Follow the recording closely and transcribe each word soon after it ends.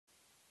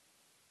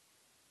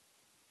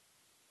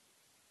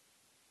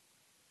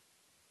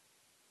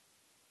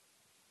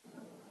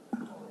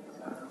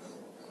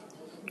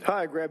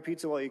Hi, grab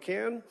pizza while you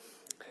can,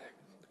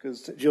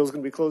 because Jill's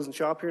going to be closing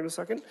shop here in a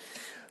second.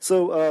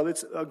 So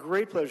it's a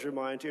great pleasure of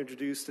mine to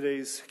introduce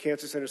today's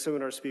Cancer Center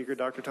seminar speaker,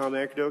 Dr. Tom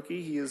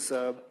Ankadoki. He is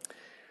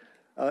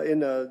in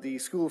the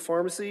School of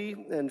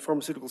Pharmacy and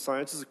Pharmaceutical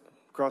Sciences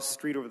across the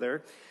street over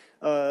there.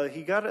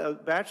 He got a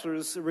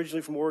bachelor's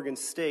originally from Oregon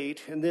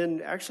State and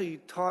then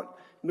actually taught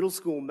middle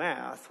school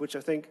math, which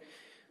I think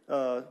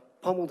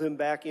pummeled him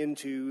back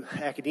into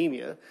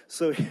academia.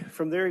 So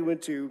from there he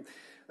went to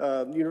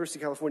University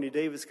of California,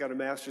 Davis, got a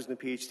master's and a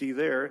PhD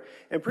there,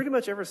 and pretty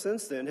much ever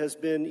since then has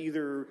been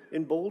either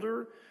in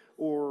Boulder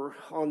or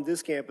on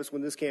this campus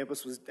when this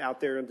campus was out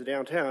there in the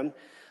downtown,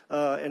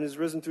 and has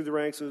risen through the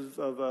ranks of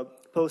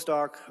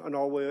postdoc and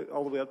all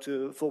the way up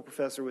to full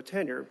professor with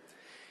tenure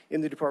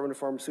in the Department of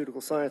Pharmaceutical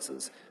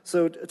Sciences.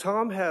 So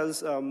Tom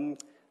has,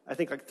 I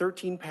think, like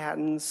 13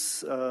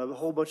 patents, a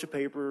whole bunch of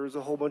papers,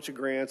 a whole bunch of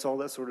grants, all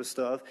that sort of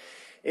stuff,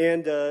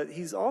 and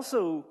he's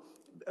also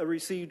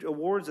received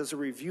awards as a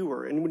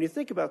reviewer. And when you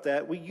think about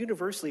that, we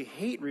universally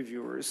hate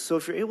reviewers. So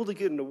if you're able to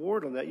get an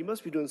award on that, you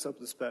must be doing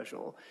something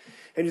special.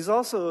 And he's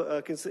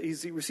also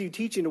he's received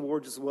teaching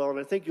awards as well. And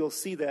I think you'll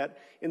see that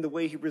in the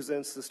way he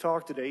presents this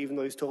talk today, even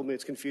though he's told me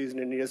it's confusing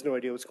and he has no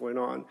idea what's going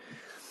on.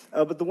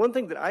 But the one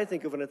thing that I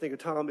think of when I think of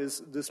Tom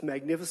is this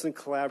magnificent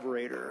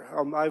collaborator.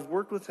 I've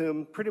worked with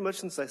him pretty much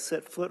since I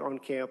set foot on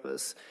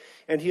campus,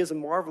 and he is a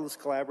marvelous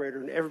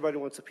collaborator, and everybody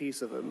wants a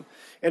piece of him.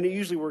 And it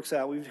usually works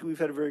out. We've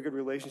had a very good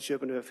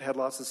relationship and have had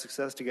lots of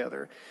success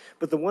together.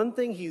 But the one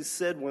thing he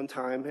said one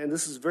time, and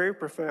this is very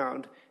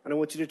profound, and I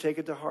want you to take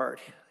it to heart,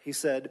 he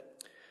said,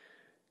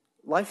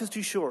 "Life is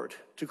too short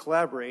to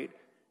collaborate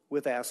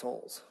with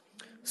assholes."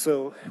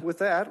 So with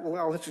that,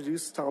 I'll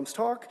introduce Tom's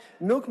talk,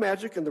 Milk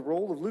Magic and the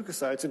Role of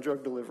Leukocytes in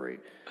Drug Delivery.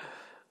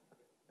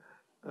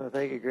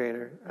 Thank you,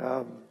 Grainer.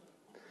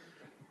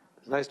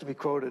 It's nice to be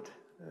quoted,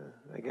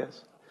 I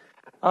guess.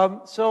 I'm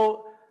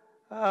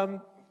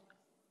going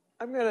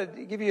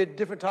to give you a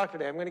different talk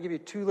today. I'm going to give you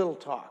two little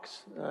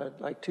talks,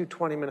 like two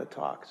 20-minute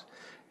talks.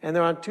 And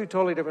they're on two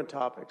totally different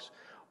topics.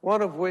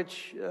 One of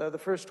which, the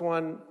first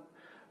one,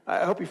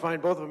 I hope you find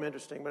both of them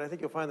interesting, but I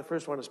think you'll find the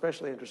first one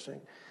especially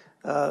interesting.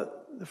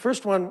 The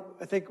first one,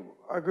 I think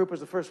our group was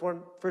the first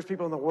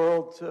people in the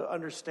world to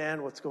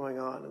understand what's going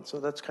on. And so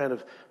that's kind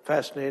of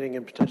fascinating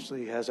and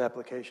potentially has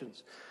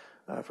applications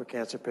for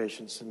cancer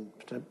patients and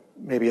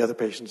maybe other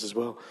patients as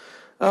well.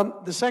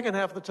 The second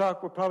half of the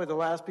talk, we're probably the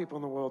last people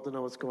in the world to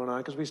know what's going on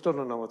because we still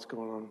don't know what's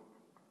going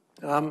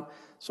on.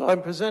 So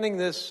I'm presenting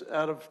this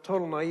out of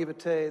total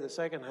naivete, the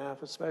second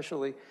half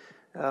especially,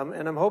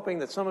 and I'm hoping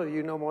that some of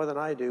you know more than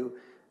I do,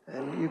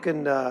 and you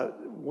can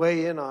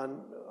weigh in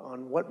on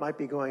what might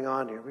be going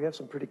on here. We have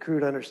some pretty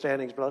crude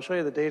understandings, but I'll show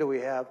you the data we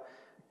have,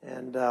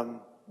 and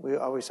we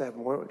always have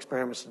more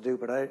experiments to do,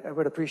 but I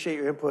would appreciate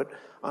your input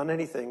on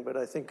anything, but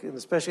I think,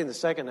 especially in the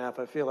second half,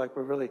 I feel like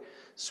we're really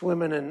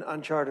swimming in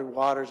uncharted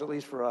waters, at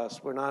least for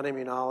us. We're not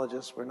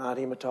immunologists, we're not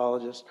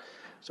hematologists,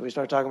 so we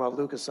start talking about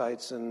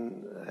leukocytes,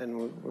 and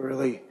we're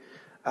really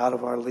out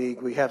of our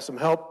league. We have some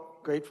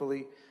help,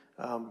 gratefully,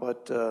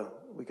 but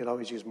we could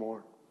always use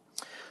more.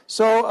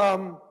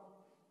 So,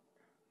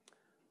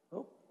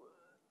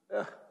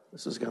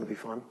 this is going to be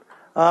fun.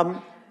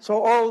 So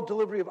oral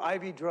delivery of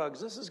IV drugs.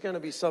 This is going to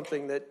be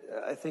something that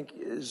I think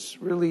is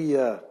really,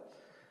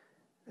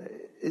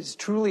 is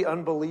truly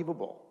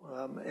unbelievable.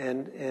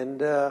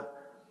 And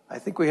I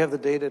think we have the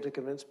data to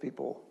convince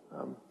people.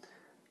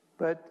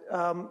 But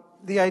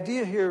the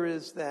idea here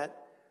is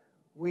that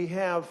we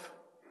have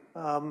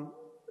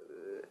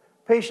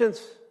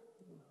patients,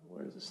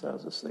 how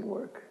does this thing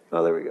work?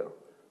 Oh, there we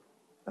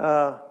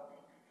go.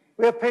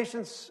 We have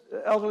patients,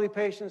 elderly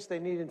patients, they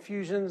need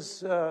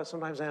infusions,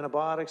 sometimes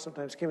antibiotics,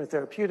 sometimes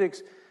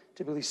chemotherapeutics,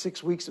 typically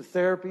 6 weeks of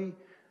therapy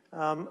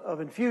of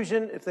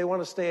infusion. If they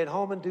want to stay at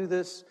home and do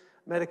this,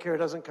 Medicare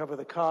doesn't cover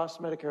the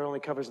cost. Medicare only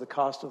covers the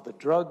cost of the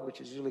drug, which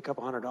is usually a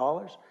couple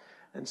 $100.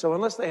 And so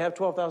unless they have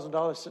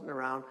 $12,000 sitting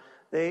around,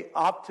 they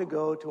opt to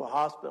go to a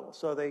hospital.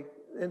 So they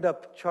end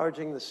up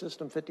charging the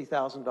system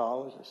 $50,000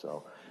 or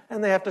so.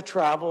 And they have to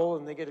travel,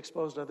 and they get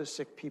exposed to other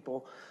sick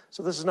people.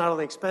 So this is not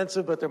only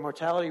expensive, but their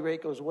mortality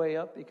rate goes way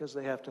up because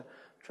they have to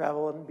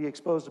travel and be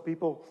exposed to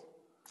people.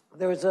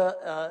 There's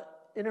an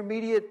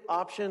intermediate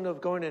option of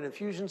going to an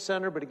infusion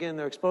center, but again,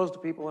 they're exposed to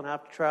people and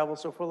have to travel.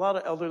 So for a lot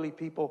of elderly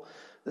people,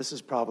 this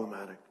is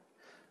problematic.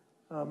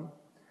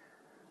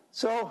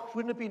 So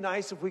wouldn't it be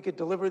nice if we could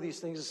deliver these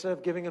things instead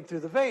of giving them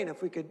through the vein,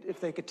 if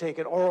they could take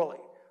it orally,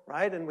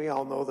 right? And we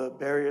all know the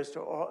barriers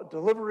to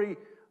delivery.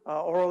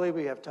 Orally,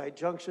 we have tight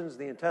junctions.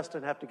 The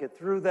intestine have to get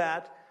through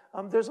that.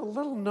 There's a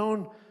little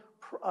known,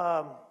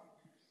 I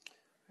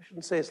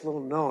shouldn't say it's little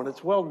known,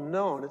 it's well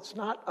known, it's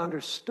not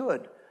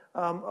understood,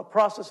 a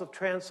process of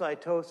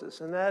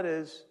transcytosis, and that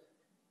is,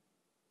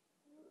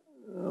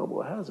 oh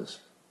boy, how's this?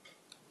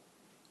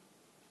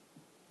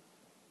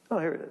 Oh,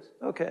 here it is.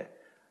 Okay.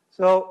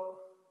 So,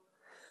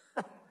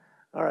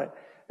 all right,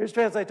 here's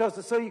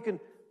transcytosis. So you can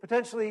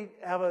potentially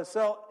have a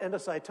cell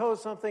endocytose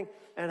something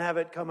and have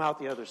it come out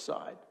the other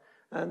side.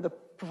 And the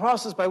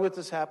process by which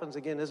this happens,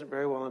 again, isn't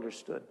very well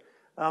understood.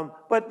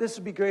 But this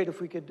would be great if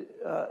we could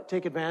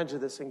take advantage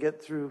of this and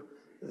get through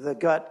the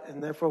gut,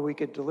 and therefore we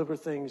could deliver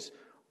things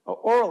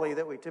orally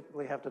that we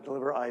typically have to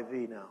deliver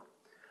IV now.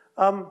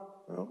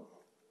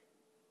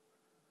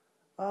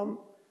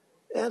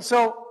 And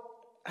so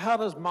how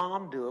does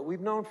mom do it?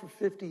 We've known for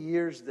 50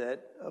 years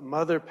that a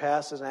mother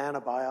passes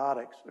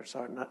antibiotics, or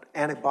sorry, not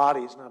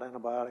antibodies, not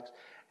antibiotics,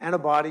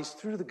 antibodies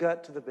through the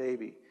gut to the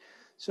baby.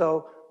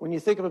 So when you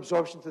think of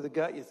absorption through the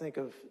gut, you think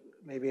of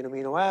maybe an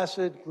amino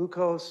acid,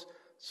 glucose,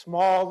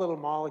 small little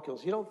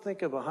molecules. You don't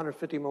think of a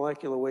 150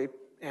 molecular weight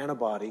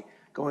antibody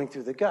going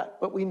through the gut,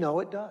 but we know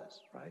it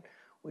does, right?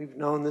 We've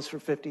known this for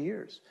 50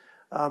 years.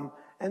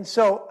 And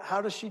so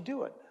how does she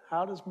do it?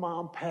 How does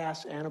mom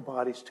pass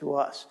antibodies to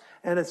us?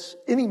 And it's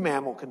any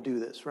mammal can do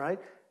this, right?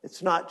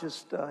 It's not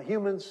just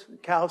humans.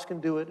 Cows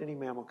can do it. Any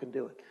mammal can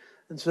do it.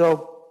 And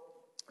so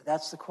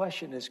that's the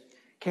question is,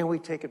 can we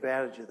take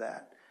advantage of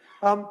that?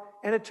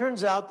 And it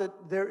turns out that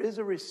there is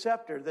a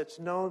receptor that's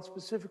known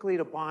specifically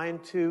to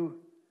bind to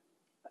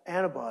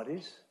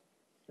antibodies.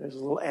 There's a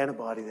little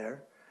antibody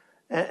there.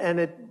 And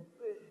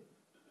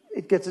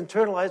it gets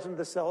internalized into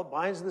the cell, it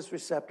binds to this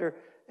receptor,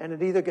 and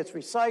it either gets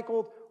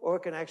recycled or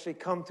it can actually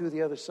come through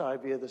the other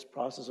side via this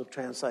process of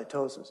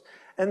transcytosis.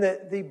 And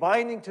the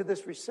binding to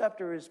this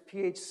receptor is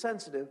pH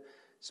sensitive,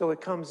 so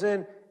it comes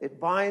in, it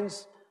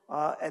binds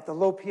at the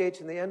low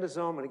pH in the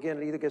endosome, and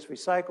again, it either gets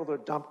recycled or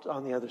dumped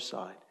on the other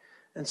side.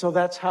 And so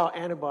that's how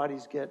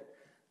antibodies get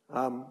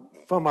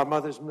from our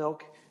mother's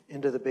milk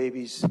into the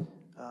baby's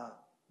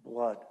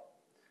blood.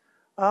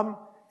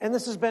 And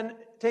this has been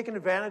taken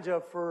advantage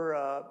of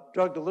for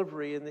drug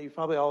delivery, and you've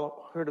probably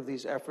all heard of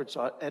these efforts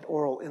at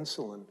oral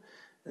insulin.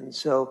 And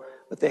so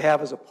what they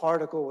have is a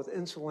particle with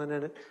insulin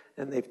in it,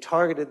 and they've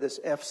targeted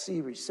this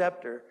FC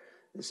receptor.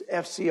 This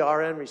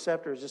FcRn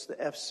receptor is just the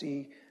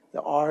FC,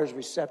 the R is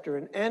receptor,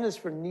 and N is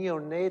for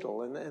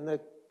neonatal. And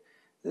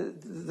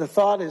the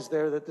thought is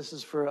there that this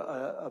is for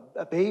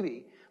a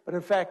baby, but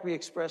in fact we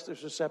express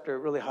this receptor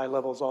at really high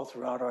levels all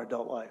throughout our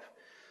adult life.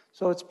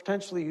 So it's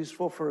potentially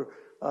useful for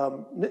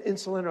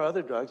insulin or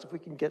other drugs if we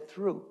can get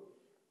through.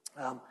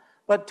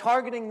 But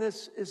targeting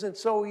this isn't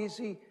so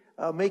easy.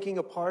 Making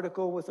a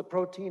particle with a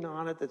protein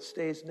on it that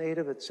stays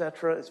native, et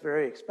cetera, is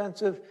very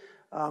expensive.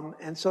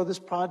 And so this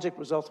project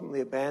was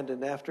ultimately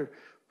abandoned after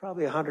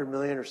probably $100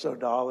 million or so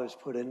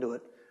put into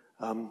it.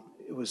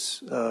 It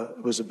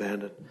was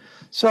abandoned.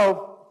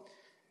 So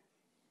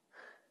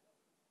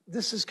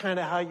this is kind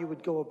of how you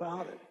would go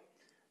about it.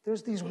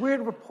 There's these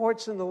weird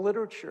reports in the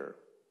literature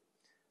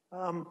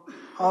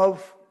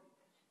of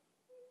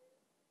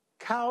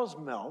cow's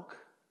milk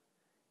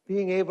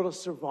being able to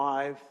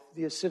survive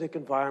the acidic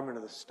environment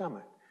of the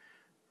stomach,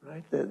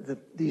 right?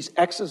 These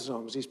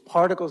exosomes, these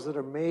particles that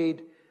are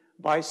made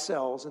by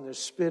cells, and they're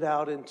spit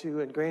out into,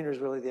 and Grainer's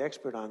really the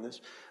expert on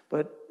this,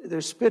 but they're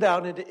spit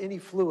out into any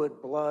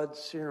fluid, blood,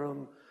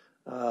 serum,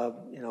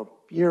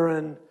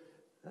 urine,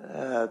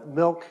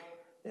 milk.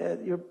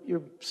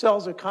 Your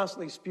cells are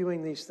constantly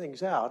spewing these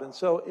things out. And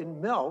so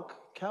in milk,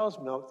 cow's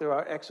milk, there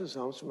are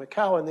exosomes from a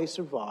cow, and they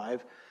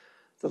survive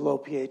the low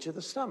pH of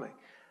the stomach.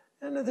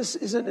 And this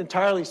isn't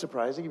entirely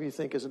surprising if you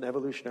think as an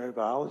evolutionary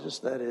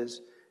biologist, that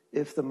is,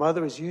 if the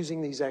mother is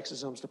using these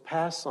exosomes to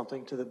pass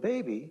something to the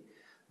baby,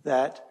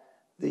 that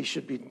they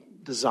should be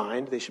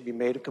designed, they should be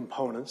made of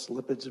components,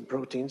 lipids and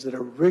proteins that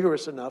are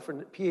rigorous enough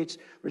and pH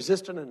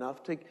resistant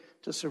enough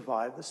to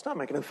survive the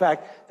stomach. And in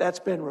fact, that's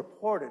been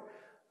reported.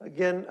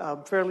 Again,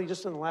 fairly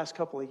just in the last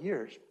couple of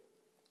years,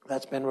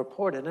 that's been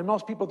reported. And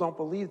most people don't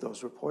believe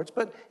those reports,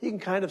 but you can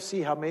kind of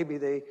see how maybe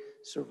they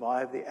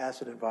survive the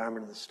acid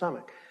environment of the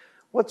stomach.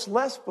 What's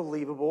less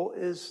believable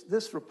is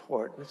this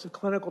report. It's a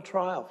clinical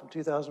trial from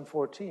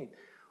 2014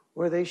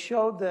 where they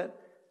showed that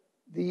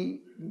the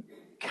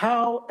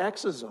cow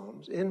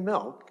exosomes in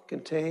milk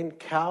contain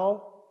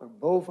cow or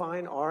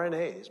bovine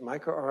RNAs,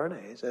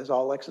 microRNAs, as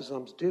all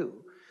exosomes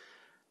do,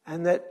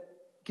 and that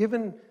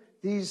given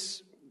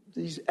these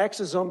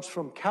exosomes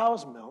from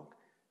cow's milk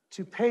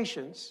to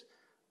patients,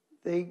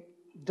 they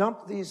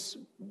dump these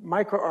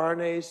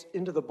microRNAs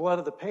into the blood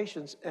of the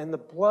patients, and the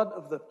blood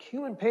of the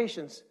human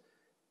patients,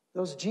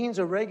 those genes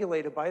are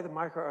regulated by the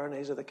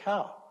microRNAs of the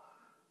cow,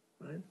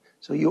 right?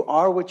 So you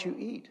are what you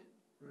eat,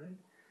 right?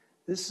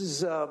 This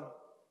is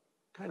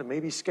kind of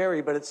maybe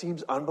scary, but it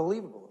seems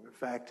unbelievable. In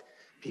fact,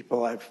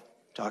 I've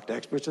talked to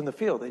experts in the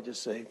field, they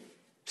just say,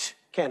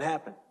 can't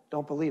happen,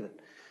 don't believe it,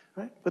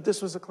 right? But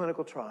this was a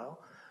clinical trial.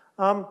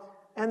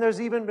 And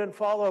there's even been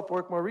follow-up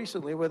work more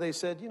recently where they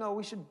said,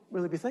 we should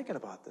really be thinking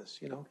about this.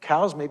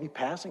 Cows may be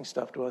passing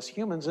stuff to us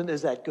humans, and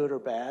is that good or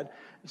bad,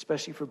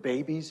 especially for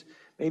babies?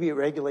 Maybe it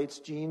regulates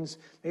genes.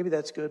 Maybe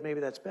that's good,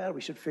 maybe that's bad.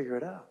 We should figure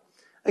it out.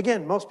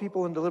 Again, most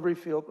people in the delivery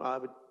field,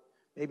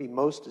 maybe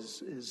most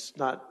is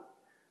not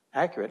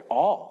accurate.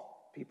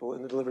 All people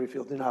in the delivery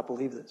field do not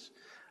believe this.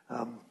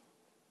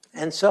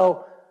 And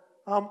so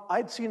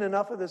I'd seen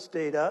enough of this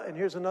data, and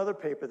here's another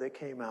paper that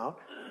came out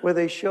where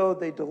they showed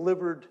they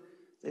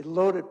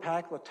loaded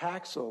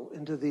paclitaxel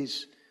into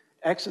these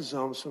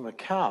exosomes from a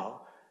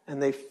cow,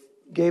 and they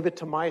gave it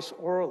to mice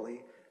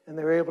orally, and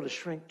they were able to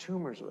shrink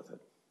tumors with it.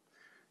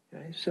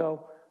 Okay,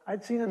 so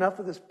I'd seen enough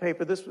of this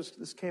paper.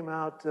 This came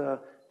out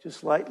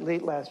just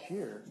late last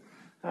year.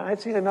 I'd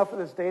seen enough of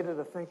this data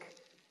to think,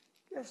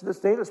 gosh, this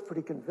data is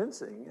pretty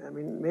convincing. I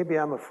mean, maybe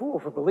I'm a fool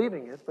for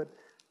believing it, but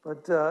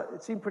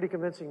it seemed pretty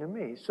convincing to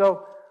me.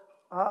 So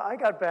I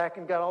got back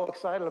and got all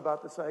excited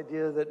about this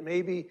idea that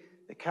maybe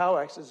the cow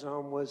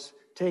exosome was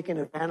taking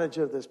advantage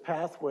of this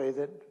pathway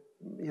that,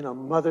 you know,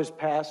 mothers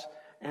pass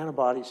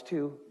antibodies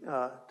to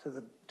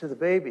the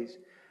babies.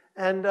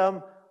 And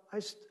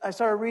I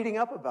started reading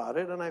up about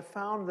it, and I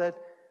found that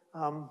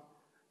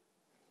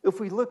if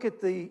we look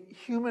at the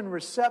human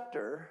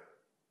receptor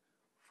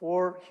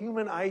for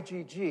human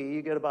IgG,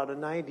 you get about a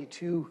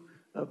 92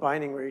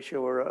 binding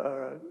ratio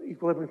or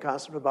equilibrium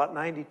constant of about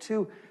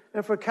 92.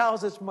 And for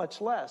cows, it's much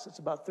less. It's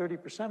about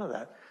 30% of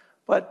that.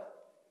 But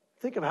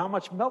think of how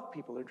much milk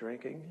people are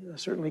drinking,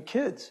 certainly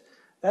kids.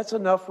 That's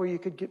enough where you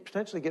could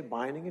potentially get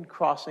binding and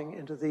crossing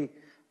into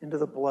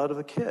the blood of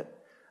a kid.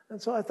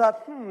 And so I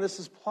thought, this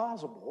is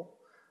plausible.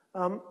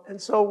 And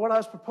so what I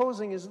was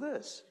proposing is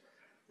this,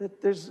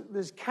 that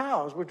there's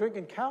cows, we're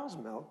drinking cow's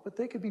milk, but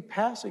they could be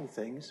passing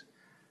things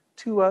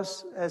to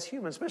us as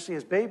humans, especially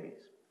as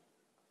babies.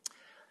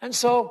 And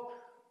so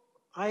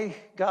I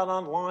got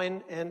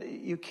online, and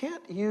you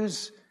can't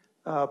use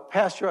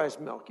pasteurized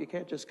milk. You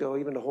can't just go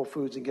even to Whole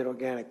Foods and get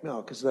organic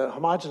milk, because the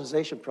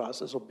homogenization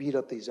process will beat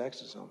up these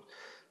exosomes.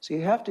 So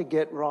you have to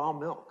get raw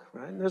milk,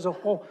 right? And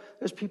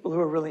there's people who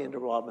are really into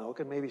raw milk,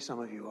 and maybe some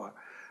of you are.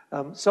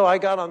 So I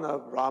got on the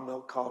Raw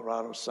Milk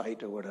Colorado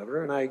site or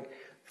whatever, and I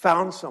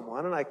found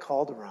someone, and I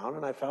called around,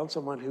 and I found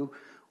someone who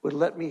would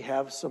let me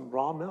have some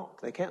raw milk.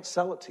 They can't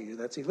sell it to you.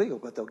 That's illegal,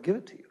 but they'll give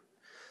it to you.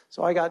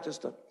 So I got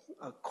just a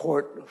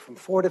quart from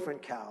 4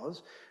 different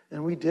cows,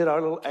 and we did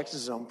our little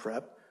exosome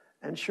prep.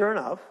 And sure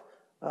enough,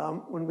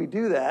 when we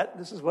do that,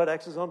 this is what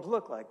exosomes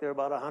look like. They're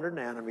about 100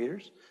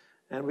 nanometers,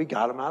 and we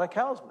got them out of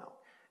cow's milk.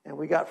 And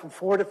we got from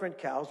 4 different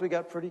cows, we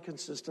got pretty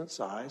consistent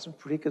size and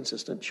pretty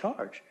consistent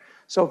charge.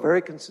 So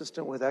very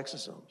consistent with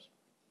exosomes.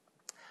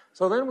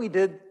 So then we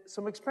did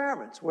some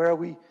experiments where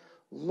we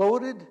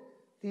loaded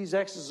these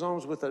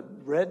exosomes with a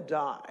red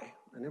dye,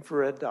 an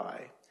infrared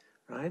dye,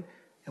 right?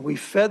 And we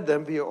fed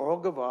them via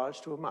oral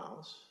gavage to a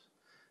mouse.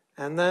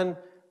 And then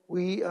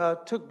we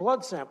took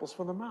blood samples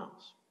from the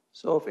mouse.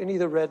 So if any of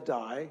the red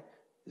dye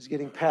is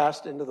getting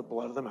passed into the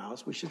blood of the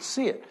mouse, we should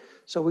see it.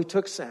 So we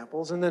took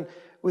samples, and then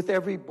with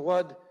every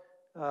blood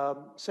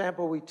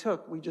sample we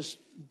took, we just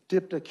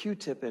dipped a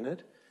Q-tip in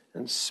it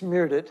and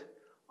smeared it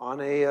on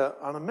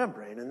a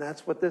membrane. And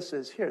that's what this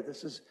is here.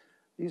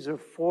 These are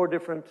 5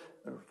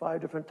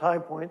 different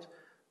time points: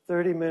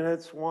 30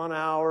 minutes, 1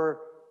 hour,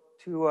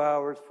 2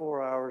 hours,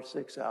 4 hours,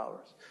 6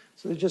 hours.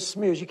 So they're just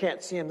smears. You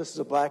can't see them. This is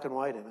a black and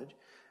white image.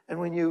 And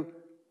when you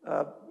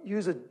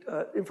use an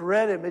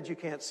infrared image, you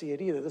can't see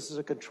it either. This is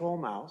a control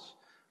mouse,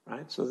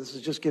 right? So this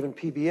is just given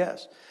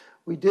PBS.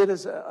 We did,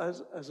 as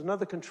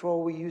another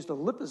control, we used a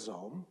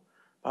liposome,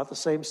 about the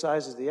same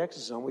size as the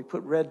exosome. We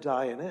put red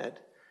dye in it.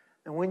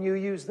 And when you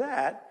use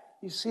that,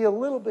 you see a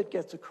little bit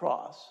gets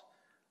across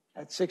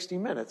at 60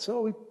 minutes.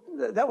 So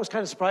that was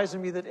kind of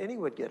surprising to me that any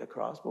would get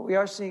across, but we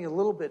are seeing a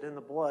little bit in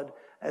the blood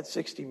at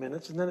 60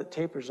 minutes, and then it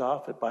tapers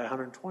off by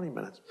 120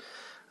 minutes.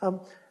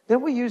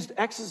 Then we used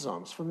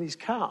exosomes from these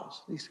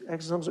cows. These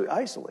exosomes we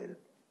isolated.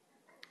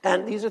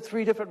 And these are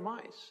 3 different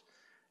mice.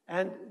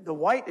 And the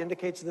white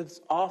indicates that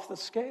it's off the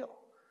scale.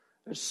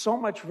 There's so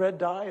much red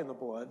dye in the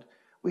blood,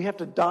 we have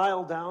to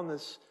dial down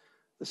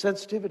the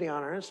sensitivity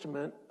on our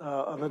instrument,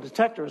 on the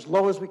detector, as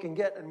low as we can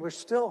get, and we're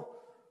still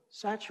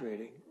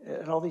saturating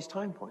at all these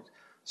time points.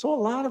 So a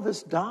lot of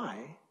this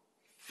dye,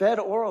 fed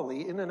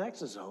orally in an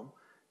exosome,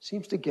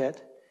 seems to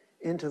get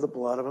into the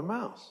blood of a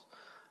mouse.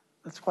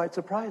 That's quite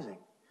surprising.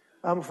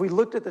 If we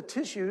looked at the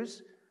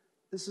tissues,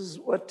 this is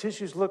what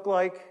tissues look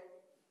like.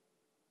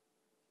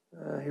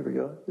 Here we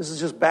go. This is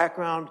just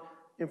background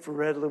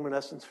infrared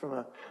luminescence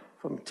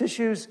from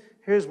tissues.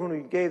 Here's when we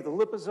gave the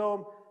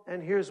liposome,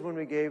 and here's when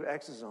we gave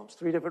exosomes.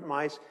 3 different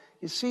mice.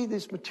 You see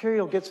this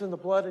material gets in the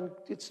blood and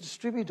gets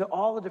distributed to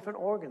all the different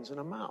organs in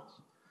a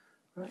mouse.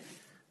 Right?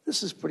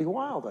 This is pretty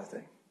wild, I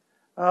think.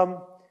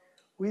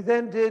 We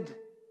then did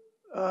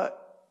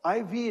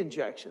IV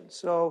injections.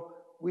 So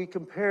we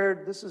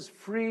compared, this is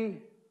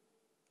free,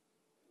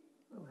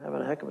 I'm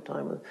having a heck of a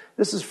time with it.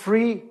 This is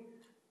free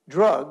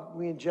drug.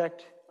 We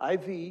inject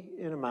IV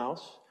in a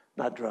mouse,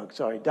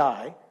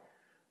 dye.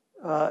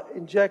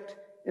 Inject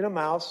in a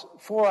mouse,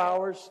 4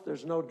 hours,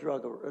 there's no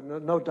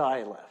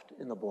dye left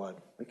in the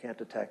blood. We can't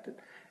detect it.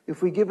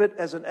 If we give it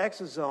as an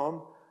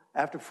exosome,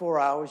 after 4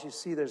 hours, you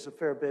see there's a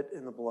fair bit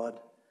in the blood.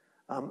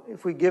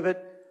 If we give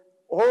it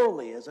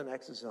orally as an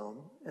exosome,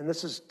 and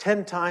this is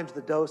 10 times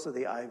the dose of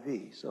the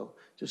IV, so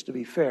just to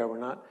be fair, we're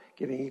not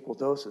giving equal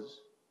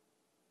doses.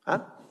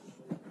 Huh?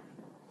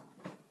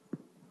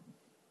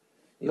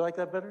 You like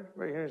that better?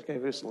 Right here is going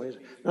to be some laser.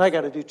 Then I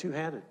got to do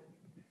 2-handed.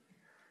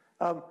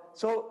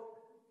 So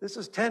this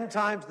is 10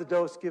 times the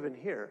dose given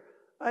here.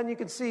 And you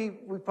can see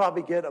we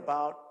probably get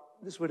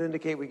this would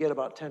indicate we get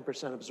about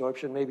 10%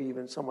 absorption, maybe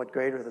even somewhat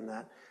greater than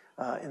that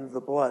in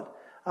the blood.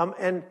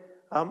 And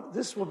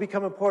This will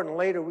become important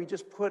later. We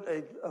just put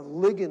a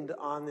ligand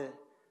on the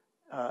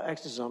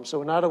exosome.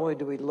 So not only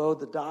do we load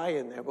the dye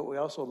in there, but we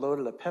also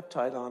loaded a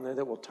peptide on there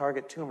that will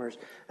target tumors.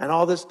 And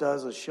all this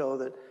does is show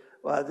that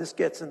this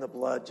gets in the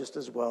blood just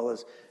as well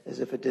as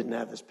if it didn't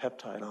have this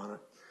peptide on it.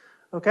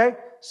 Okay,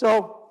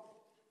 so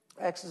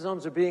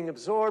exosomes are being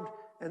absorbed,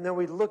 and then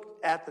we look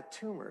at the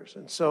tumors.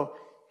 And so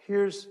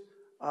here's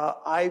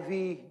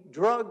IV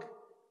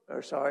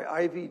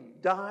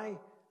dye.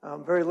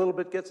 Very little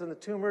bit gets in the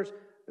tumors.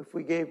 If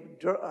we gave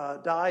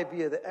dye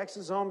via the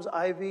exosomes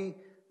IV,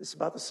 this is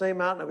about the same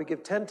amount. Now we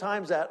give 10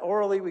 times that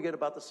orally, we get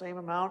about the same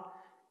amount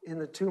in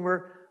the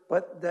tumor.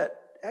 But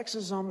that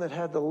exosome that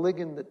had the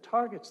ligand that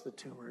targets the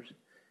tumors,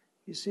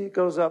 you see it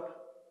goes up,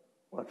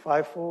 what,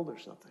 5-fold or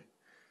something.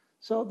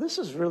 So this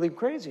is really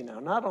crazy now.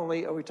 Not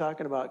only are we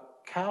talking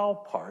about cow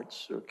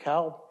parts or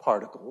cow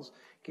particles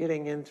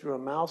getting in through a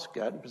mouse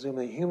gut, and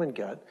presumably a human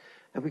gut,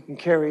 and we can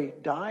carry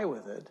dye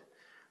with it,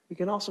 we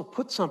can also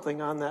put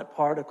something on that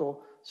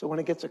particle so when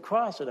it gets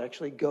across, it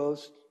actually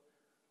goes,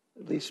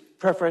 at least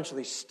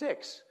preferentially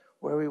sticks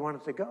where we want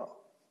it to go,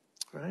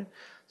 right?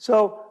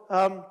 So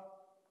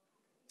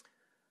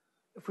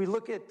if we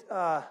look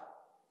at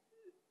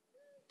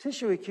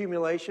tissue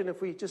accumulation,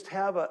 if we just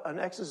have an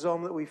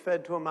exosome that we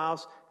fed to a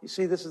mouse, you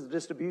see this is the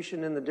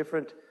distribution in the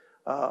different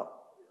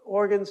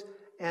organs,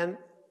 and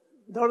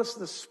notice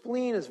the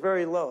spleen is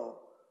very low,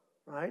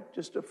 right?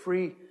 Just a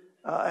free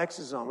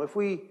exosome.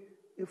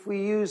 If we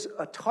use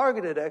a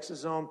targeted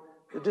exosome,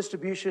 the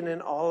distribution in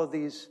all of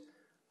these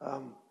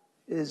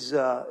is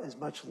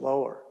much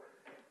lower.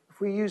 If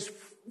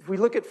we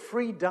look at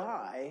free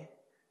dye,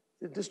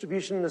 the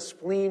distribution in the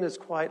spleen is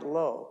quite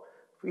low.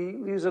 If we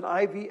use an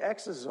IV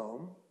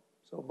exosome,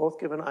 so both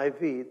give an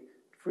IV,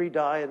 free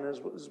dye and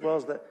as well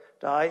as the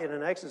dye in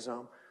an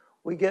exosome,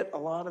 we get a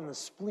lot in the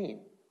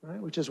spleen,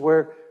 right? Which is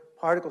where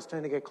particles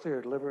tend to get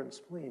cleared, liver and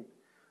spleen.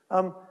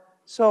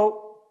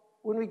 So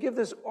when we give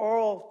this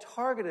oral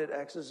targeted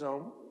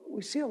exosome,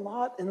 we see a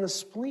lot in the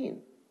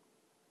spleen.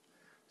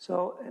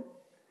 So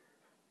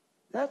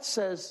that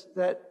says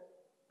that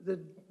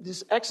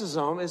this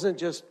exosome isn't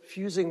just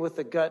fusing with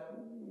the gut,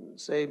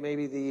 say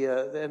maybe the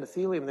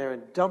endothelium there,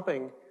 and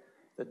dumping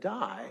the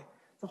dye.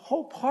 The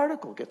whole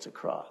particle gets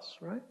across,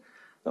 right?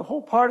 The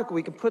whole particle,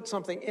 we can put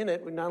something in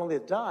it, not only a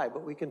dye,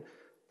 but we can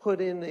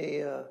put in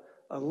a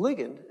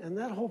ligand, and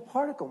that whole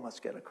particle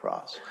must get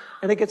across.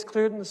 And it gets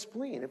cleared in the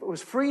spleen. If it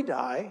was free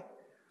dye,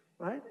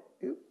 right,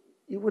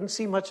 you wouldn't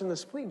see much in the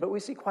spleen, but we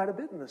see quite a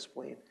bit in the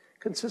spleen,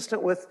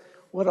 consistent with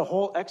what a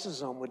whole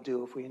exosome would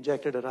do if we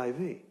injected an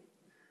IV.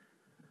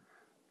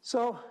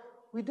 So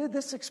we did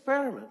this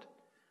experiment.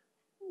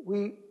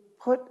 We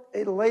put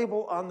a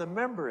label on the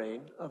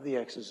membrane of the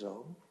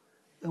exosome,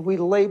 and we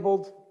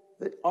labeled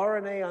the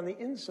RNA on the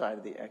inside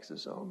of the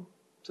exosome.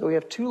 So we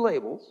have two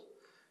labels,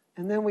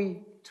 and then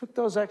we took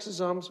those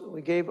exosomes,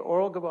 we gave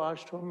oral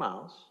gavage to a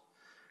mouse,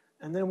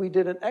 and then we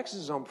did an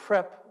exosome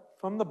prep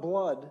from the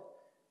blood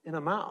in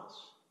a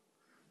mouse,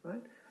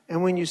 right?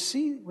 And when you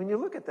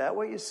look at that,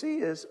 what you see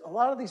is a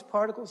lot of these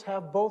particles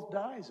have both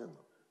dyes in them,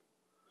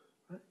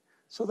 right?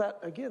 So that,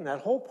 again, that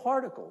whole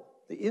particle,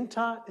 the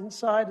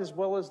inside as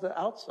well as the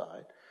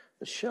outside,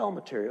 the shell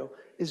material,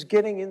 is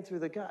getting in through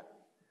the gut.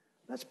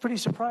 That's pretty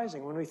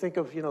surprising when we think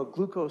of,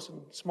 glucose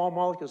and small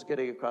molecules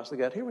getting across the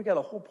gut. Here we got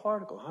a whole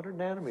particle, 100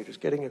 nanometers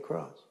getting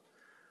across.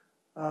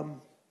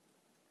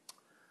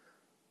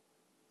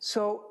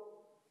 So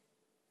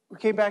we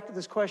came back to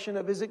this question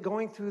of, is it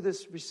going through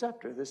this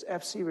receptor, this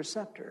FC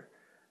receptor?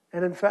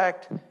 And in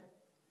fact,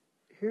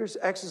 here's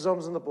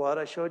exosomes in the blood.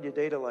 I showed you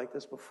data like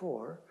this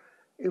before.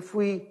 If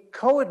we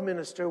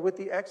co-administer with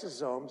the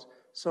exosomes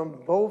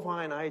some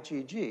bovine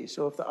IgG,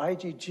 so if the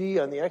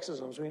IgG on the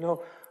exosomes, we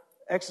know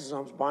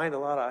exosomes bind a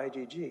lot of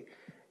IgG.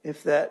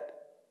 If the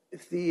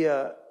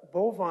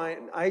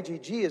bovine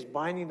IgG is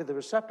binding to the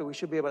receptor, we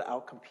should be able to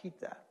outcompete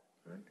that,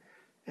 right?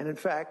 And in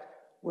fact,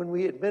 when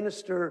we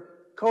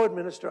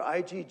co-administer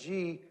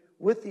IgG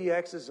with the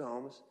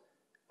exosomes,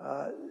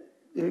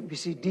 we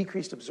see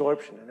decreased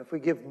absorption. And if we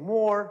give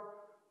more,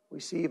 we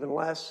see even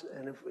less,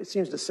 and it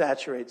seems to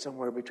saturate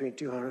somewhere between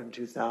 200 and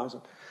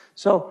 2,000.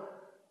 So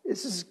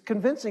this is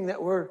convincing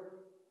that we're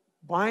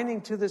binding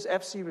to this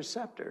FC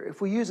receptor.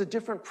 If we use a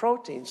different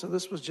protein, so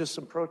this was just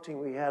some protein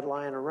we had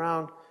lying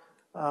around,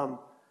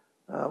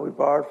 we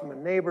borrowed from a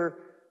neighbor.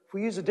 If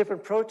we use a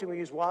different protein, we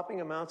use whopping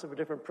amounts of a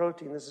different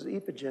protein, this is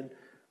epigen,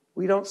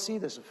 we don't see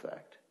this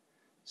effect.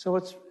 So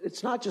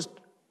it's not just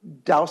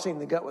dousing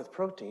the gut with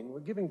protein. We're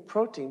giving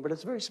protein, but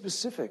it's very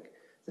specific.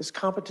 This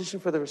competition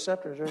for the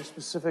receptor is very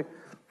specific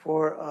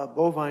for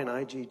bovine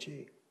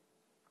IgG.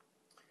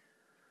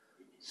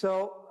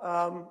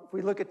 So if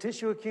we look at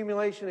tissue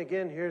accumulation,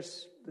 again,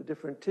 here's the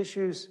different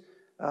tissues.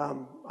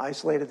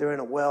 Isolated, they're in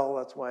a well,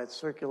 that's why it's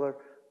circular.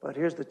 But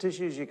here's the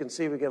tissues. You can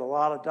see we get a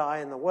lot of dye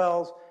in the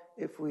wells.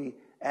 If we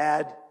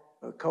add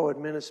or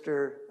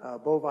co-administer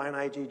bovine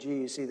IgG,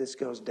 you see this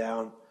goes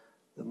down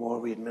the more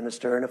we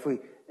administer. And if we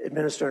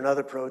administer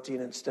another protein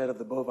instead of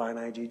the bovine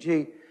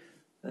IgG,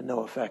 then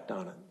no effect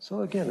on it.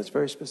 So again, it's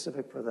very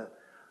specific for the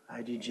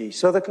IgG.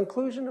 So the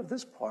conclusion of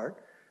this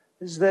part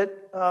is that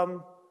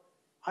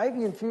IV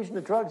infusion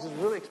of drugs is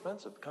really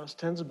expensive. It costs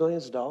tens of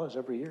billions of dollars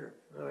every year.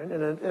 Right?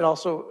 And it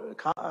also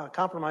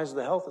compromises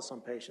the health of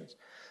some patients.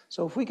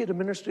 So if we could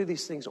administer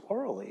these things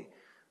orally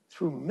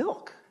through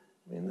milk,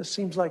 I mean, this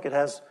seems like it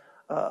has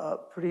a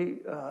pretty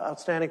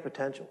outstanding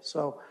potential.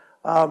 So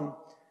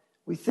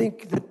we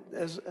think that,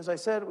 as I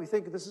said, we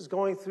think this is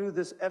going through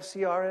this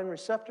FcRn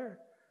receptor,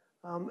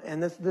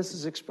 and this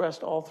is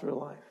expressed all through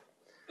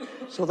life.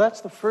 So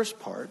that's the first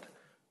part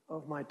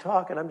of my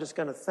talk, and I'm just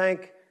going to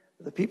thank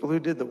the people who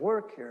did the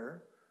work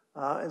here,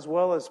 as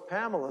well as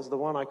Pamela's, the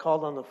one I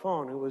called on the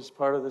phone, who was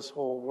part of this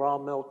whole Raw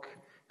Milk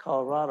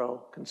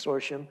Colorado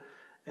consortium.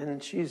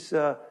 And she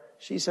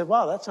said,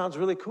 wow, that sounds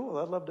really cool.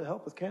 I'd love to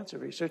help with cancer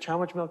research. How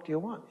much milk do you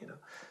want?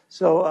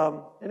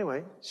 So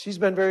anyway, she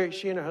and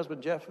her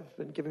husband Jeff have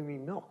been giving me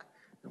milk,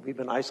 and we've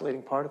been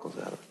isolating particles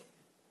out of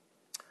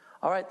it.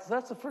 All right, so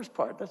that's the first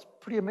part. That's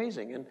pretty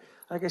amazing. And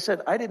like I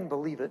said, I didn't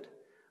believe it,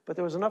 but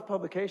there was enough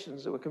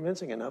publications that were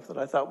convincing enough that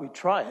I thought we'd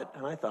try it,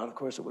 and I thought, of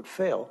course, it would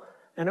fail,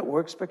 and it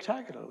worked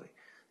spectacularly.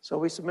 So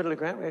we submitted a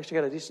grant. We actually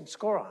got a decent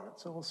score on it,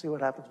 so we'll see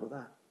what happens with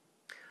that.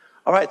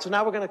 All right, so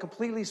now we're going to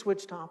completely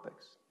switch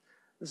topics.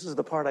 This is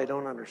the part I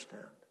don't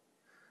understand.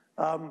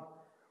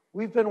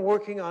 We've been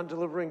working on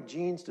delivering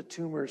genes to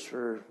tumors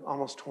for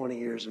almost 20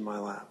 years in my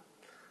lab.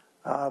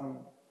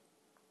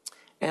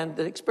 And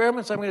the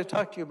experiments I'm going to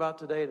talk to you about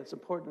today, and it's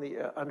important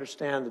to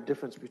understand the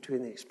difference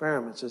between the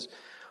experiments, is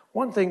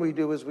one thing we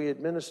do is we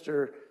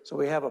administer, so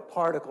we have a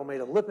particle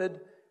made of lipid,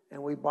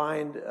 and we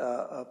bind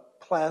a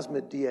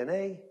plasmid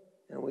DNA,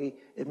 and we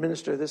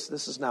administer this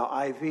is now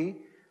IV,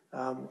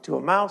 to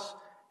a mouse,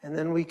 and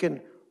then we can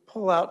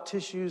pull out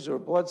tissues or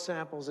blood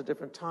samples at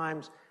different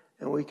times,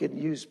 and we could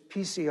use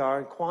PCR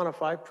and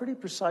quantify pretty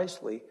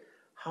precisely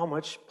how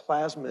much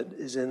plasmid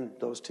is in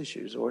those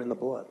tissues or in the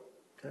blood.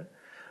 Okay?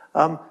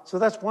 So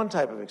that's one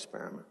type of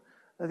experiment.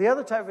 Now, the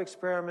other type of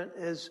experiment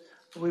is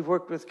we've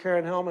worked with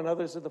Karen Helm and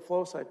others at the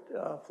flow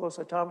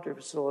cytometry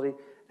facility,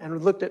 and we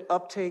looked at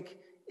uptake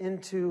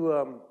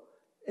into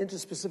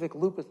specific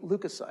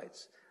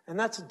leukocytes. And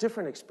that's a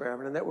different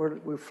experiment in that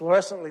we're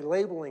fluorescently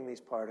labeling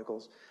these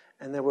particles,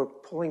 and then we're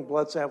pulling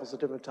blood samples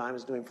at different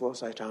times, doing flow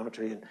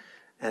cytometry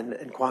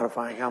and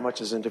quantifying how much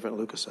is in different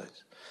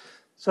leukocytes.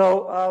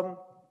 So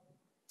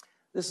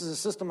this is a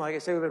system, like I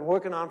say, we've been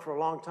working on for a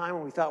long time,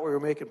 and we thought we were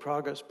making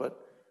progress, but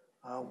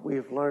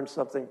we've learned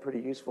something pretty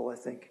useful, I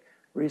think,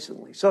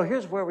 recently. So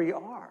here's where we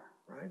are,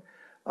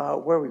 right?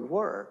 Where we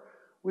were.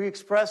 We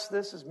express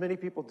this, as many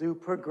people do,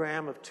 per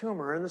gram of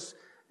tumor, and this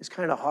is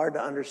kind of hard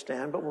to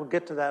understand, but we'll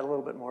get to that a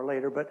little bit more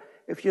later. But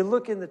if you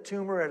look in the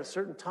tumor at a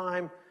certain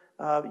time,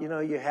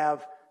 you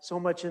have so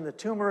much in the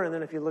tumor, and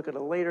then if you look at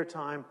a later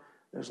time,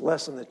 there's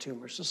less in the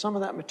tumor. So some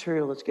of that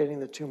material that's getting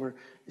the tumor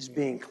is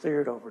being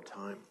cleared over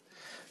time.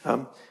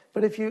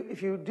 But if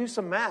you do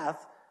some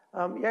math,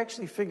 you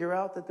actually figure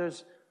out that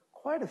there's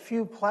quite a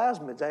few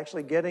plasmids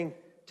actually getting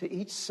to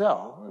each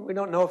cell. We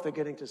don't know if they're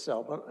getting to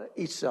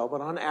each cell,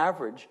 but on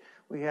average,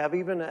 we have,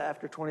 even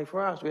after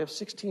 24 hours, we have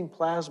 16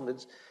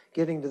 plasmids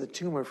getting to the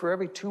tumor for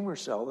every tumor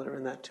cell that are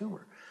in that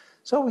tumor.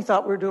 So we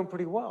thought we were doing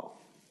pretty well.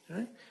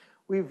 Right?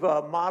 We've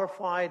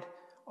modified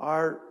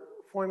our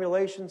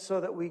formulation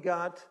so that we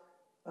got,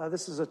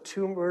 this is a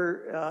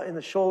tumor in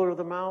the shoulder of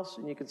the mouse,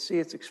 and you can see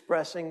it's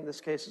expressing, in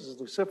this case, this is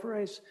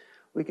luciferase.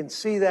 We can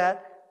see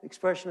that the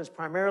expression is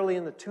primarily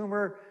in the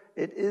tumor.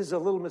 It is a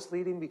little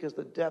misleading because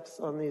the depth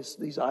on these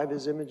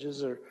IVIS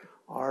images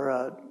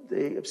are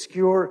the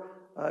obscure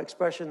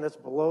expression that's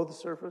below the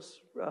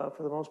surface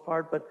for the most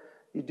part, but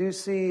you do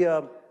see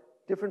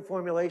different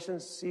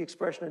formulations, see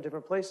expression in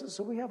different places.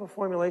 So we have a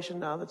formulation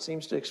now that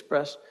seems to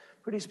express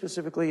pretty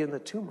specifically in the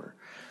tumor.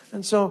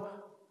 And so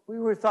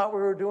we thought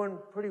we were doing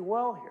pretty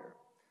well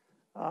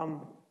here.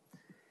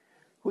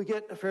 We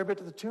get a fair bit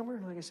to the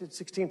tumor. Like I said,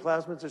 16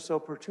 plasmids or so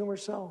per tumor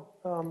cell,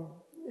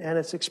 and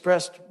it's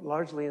expressed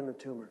largely in the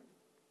tumor.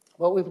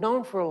 What we've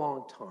known for a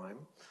long time,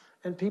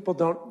 and people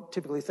don't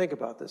typically think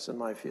about this in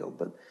my field,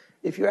 but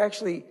if you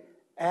actually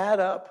add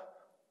up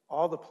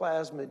all the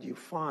plasmid you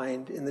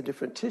find in the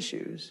different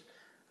tissues,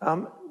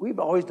 we've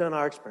always done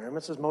our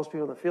experiments, as most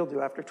people in the field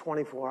do, after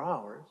 24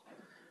 hours.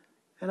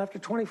 And after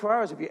 24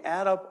 hours, if you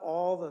add up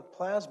all the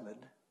plasmid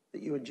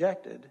that you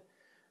injected,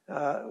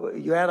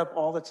 you add up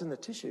all that's in the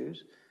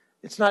tissues,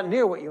 it's not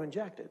near what you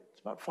injected.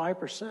 It's about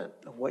 5%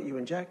 of what you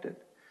injected.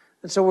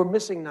 And so we're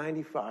missing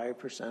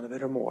 95% of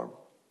it or more.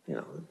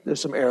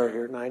 There's some error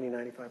here,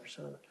 95%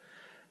 of it.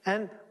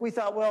 And we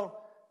thought,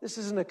 well, this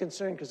isn't a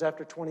concern because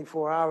after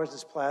 24 hours,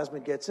 this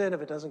plasmid gets in.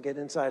 If it doesn't get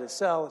inside a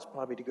cell, it's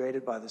probably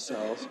degraded by the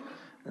cells.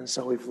 And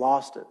so we've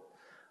lost it.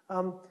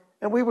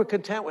 And we were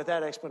content with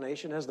that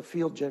explanation, as the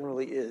field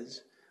generally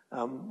is.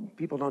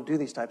 People don't do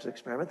these types of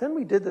experiments. Then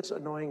we did this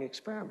annoying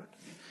experiment.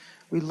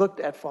 We looked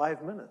at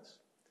 5 minutes.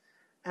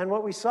 And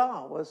what we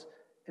saw was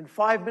in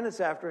 5 minutes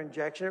after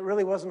injection, it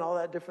really wasn't all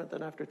that different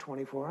than after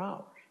 24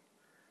 hours.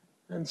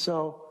 And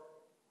so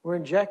we're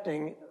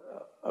injecting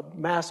a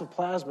massive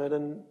plasmid,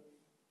 and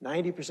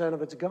 90%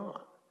 of it's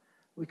gone.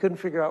 We couldn't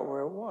figure out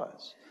where it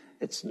was.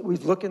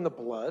 We've looked in the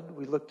blood,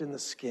 we looked in the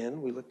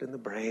skin, we looked in the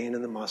brain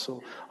and the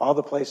muscle, all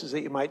the places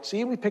that you might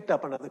see, and we picked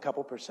up another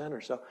couple %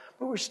 or so,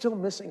 but we're still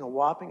missing a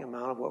whopping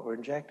amount of what we're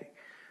injecting.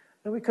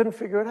 And we couldn't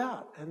figure it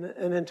out. And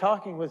in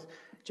talking with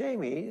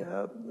Jamie,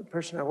 the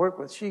person I work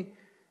with,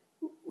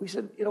 we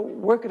said,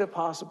 where could it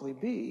possibly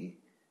be?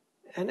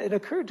 And it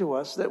occurred to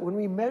us that when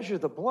we measure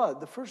the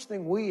blood, the first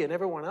thing we and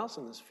everyone else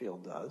in this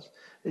field does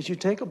is you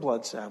take a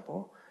blood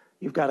sample,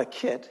 you've got a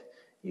kit,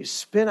 you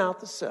spin out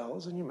the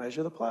cells, and you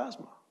measure the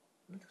plasma.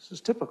 This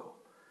is typical.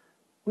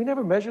 We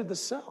never measured the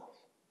cells.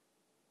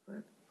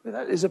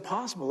 Right? Is it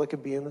possible it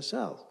could be in the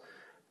cells?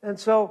 And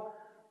so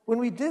when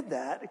we did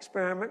that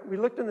experiment, we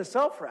looked in the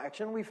cell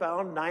fraction, we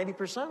found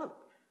 90% of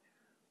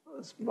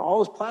it. All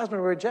this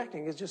plasma we're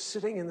ejecting is just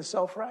sitting in the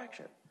cell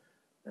fraction.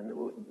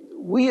 And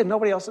we and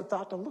nobody else had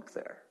thought to look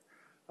there.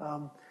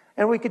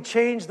 And we could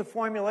change the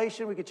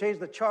formulation, we could change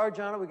the charge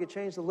on it, we could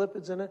change the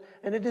lipids in it,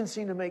 and it didn't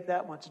seem to make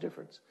that much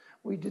difference.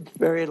 We did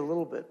vary it a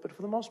little bit, but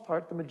for the most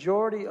part, the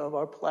majority of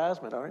our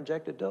plasma, our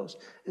injected dose,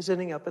 is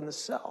ending up in the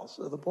cells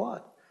of the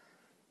blood.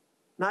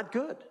 Not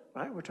good,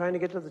 right? We're trying to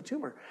get to the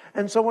tumor.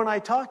 And so when I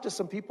talked to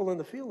some people in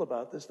the field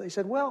about this, they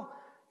said, well,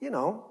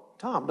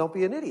 Tom, don't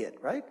be an idiot,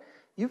 right?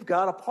 You've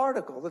got a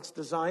particle that's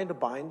designed to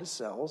bind to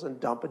cells and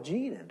dump a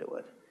gene into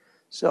it.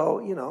 So,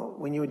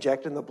 when you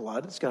inject in the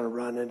blood, it's going to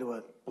run into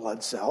a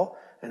blood cell,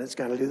 and it's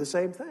going to do the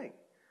same thing.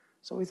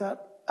 So we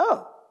thought,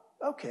 oh,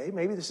 okay,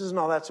 maybe this isn't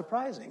all that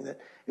surprising, that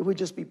it would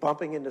just be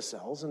bumping into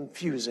cells and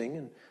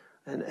fusing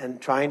and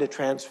trying to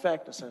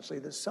transfect, essentially,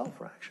 this cell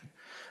fraction.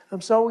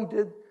 And so we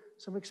did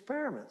some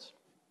experiments,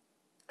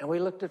 and we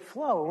looked at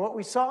flow. And what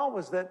we saw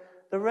was that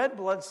the red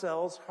blood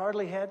cells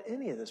hardly had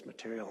any of this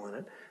material in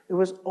it. It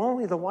was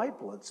only the white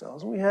blood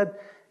cells. And we had,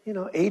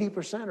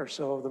 80% or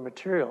so of the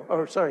material,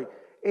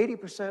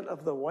 80%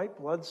 of the white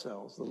blood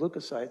cells, the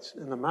leukocytes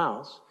in the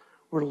mouse,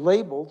 were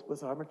labeled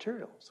with our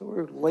material. So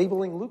we're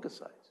labeling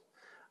leukocytes.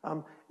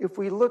 If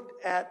we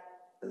looked at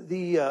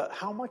the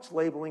how much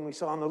labeling we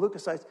saw on the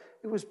leukocytes,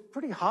 it was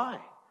pretty high.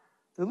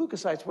 The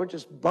leukocytes weren't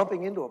just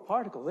bumping into a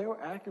particle. They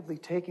were actively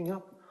taking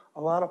up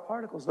a lot of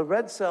particles. The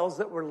red cells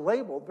that were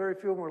labeled, very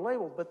few of them were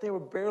labeled, but they were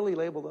barely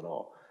labeled at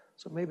all.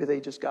 So maybe they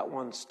just got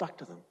one stuck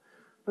to them.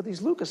 But these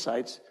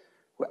leukocytes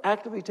were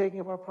actively taking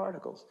up our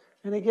particles.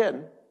 And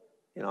again,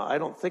 I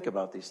don't think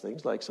about these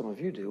things like some of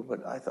you do,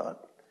 but I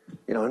thought,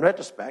 in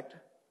retrospect,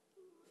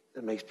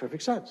 it makes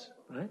perfect sense,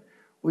 right?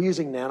 We're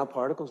using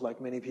nanoparticles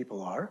like many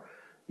people are.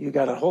 You've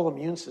got a whole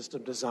immune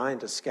system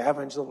designed to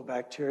scavenge little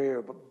bacteria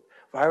or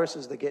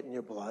viruses that get in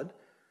your blood.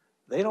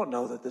 They don't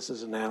know that this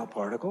is a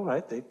nanoparticle,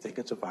 right? They think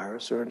it's a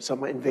virus or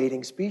some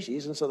invading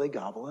species, and so they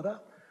gobble it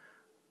up.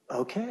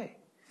 Okay.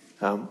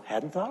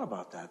 Hadn't thought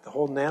about that. The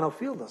whole nano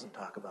field doesn't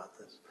talk about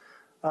this.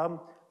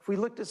 If we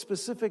looked at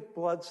specific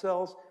blood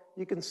cells,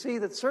 you can see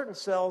that certain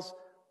cells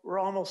were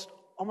almost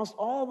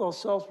all of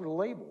those cells were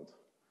labeled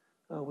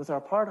with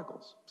our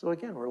particles. So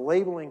again, we're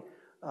labeling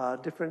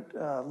different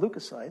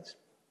leukocytes.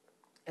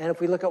 And if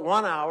we look at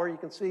 1 hour, you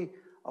can see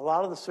a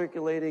lot of the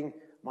circulating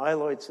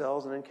myeloid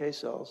cells and NK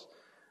cells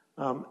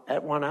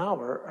at 1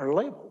 hour are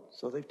labeled.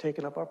 So they've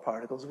taken up our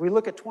particles. If we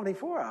look at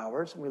 24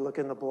 hours and we look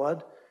in the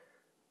blood,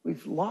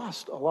 we've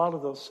lost a lot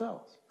of those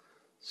cells.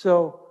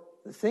 So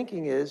the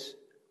thinking is,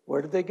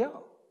 where did they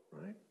go,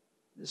 right?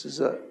 This is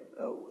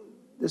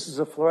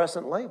a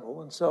fluorescent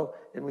label,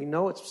 and we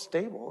know it's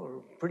stable,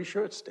 or pretty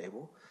sure it's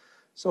stable.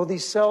 So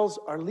these cells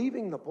are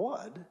leaving the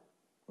blood,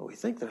 or we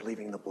think they're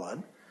leaving the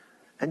blood,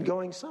 and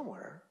going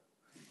somewhere.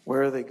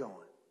 Where are they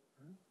going?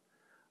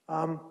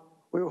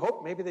 We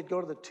hope maybe they'd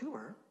go to the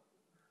tumor,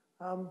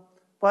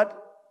 but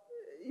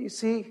you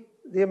see,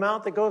 the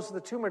amount that goes to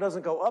the tumor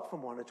doesn't go up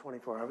from 1 to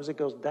 24 hours, it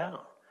goes down.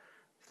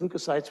 If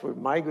leukocytes were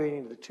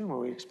migrating to the tumor,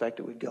 we'd expect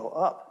it would go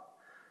up.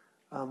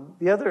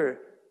 The other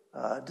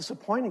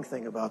disappointing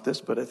thing about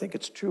this, but I think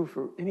it's true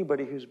for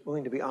anybody who's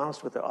willing to be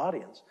honest with their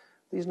audience,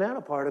 these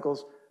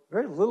nanoparticles,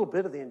 very little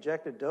bit of the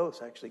injected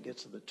dose actually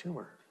gets to the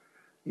tumor.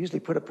 You usually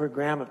put it per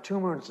gram of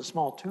tumor, and it's a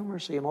small tumor,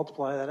 so you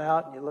multiply that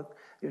out, and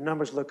your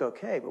numbers look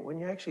okay. But when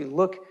you actually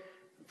look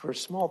for a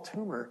small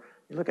tumor,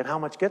 you look at how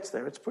much gets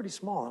there, it's pretty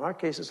small. In our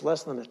case, it's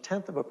less than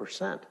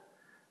 0.1%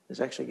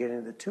 is actually getting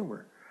to the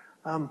tumor.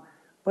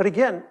 But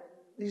again,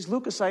 these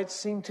leukocytes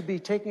seem to be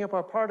taking up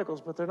our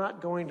particles, but they're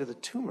not going to the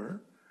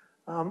tumor.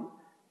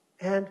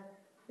 And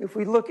if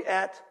we look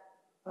at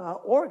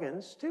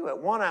organs, too, at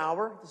 1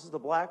 hour, this is the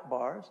black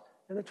bars,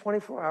 and at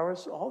 24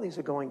 hours, all these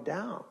are going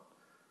down.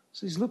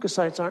 So these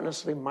leukocytes aren't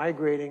necessarily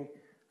migrating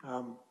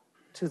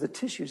to the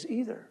tissues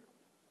either,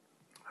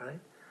 right?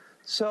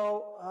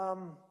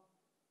 So,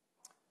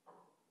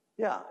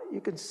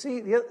 you can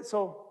see,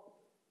 so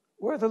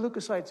where are the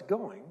leukocytes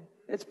going?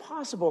 It's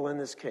possible in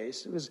this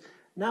case.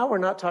 Now we're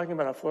not talking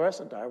about a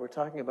fluorescent dye, we're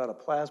talking about a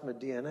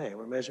plasmid DNA.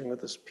 We're measuring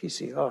with this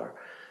PCR.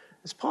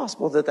 It's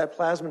possible that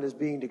plasmid is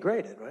being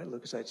degraded, right?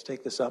 Leukocytes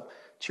take this up,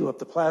 chew up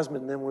the plasmid,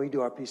 and then when we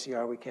do our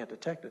PCR, we can't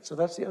detect it. So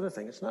that's the other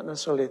thing. It's not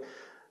necessarily,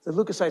 the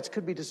leukocytes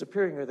could be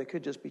disappearing, or they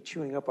could just be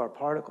chewing up our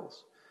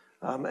particles.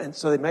 And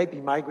so they might be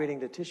migrating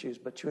to tissues,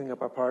 but chewing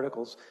up our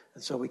particles,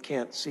 and so we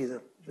can't see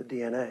the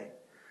DNA.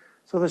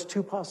 So there's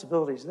two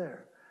possibilities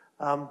there.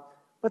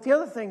 But the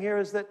other thing here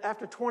is that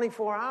after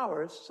 24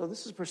 hours, so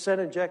this is percent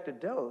injected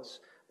dose,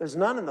 there's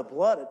none in the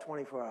blood at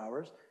 24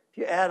 hours. If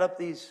you add up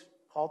these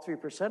paltry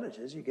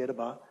percentages, you get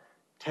about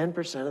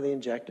 10% of the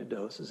injected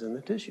doses in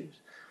the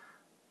tissues.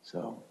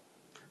 So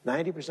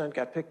 90%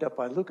 got picked up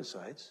by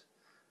leukocytes.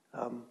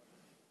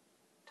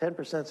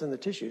 10%'s in the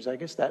tissues. I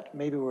guess that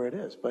may be where it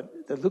is.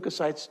 But the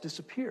leukocytes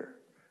disappear.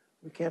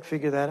 We can't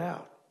figure that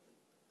out.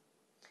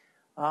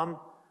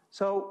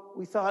 So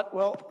we thought,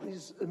 well,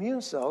 these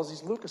immune cells,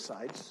 these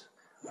leukocytes,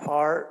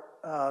 are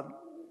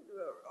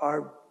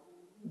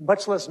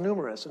much less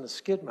numerous in a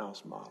skid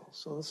mouse model.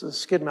 So this is a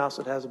skid mouse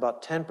that has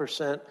about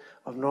 10%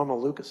 of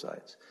normal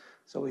leukocytes.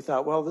 So we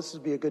thought, well, this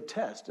would be a good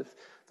test. If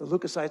the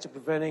leukocytes are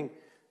preventing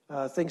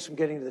things from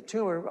getting to the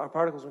tumor, our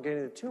particles from getting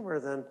to the tumor,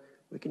 then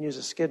we can use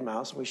a skid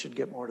mouse and we should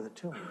get more to the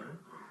tumor.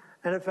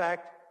 And in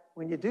fact,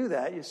 when you do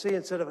that, you see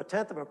instead of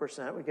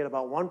 0.1%, we get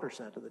about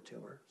 1% of the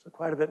tumor, so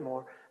quite a bit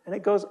more. And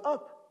it goes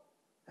up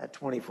at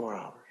 24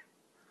 hours.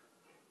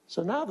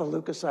 So now the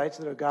leukocytes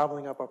that are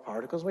gobbling up our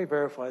particles, we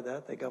verified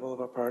that, they gobble up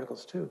our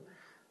particles too.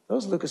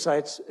 Those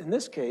leukocytes, in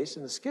this case,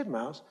 in the skid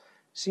mouse,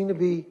 seem to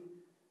be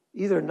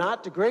either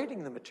not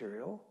degrading the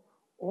material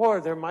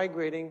or they're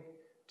migrating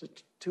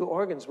to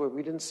organs where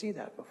we didn't see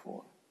that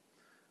before.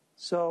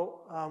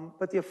 So,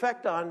 but the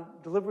effect on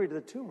delivery to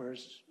the tumor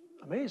is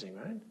amazing,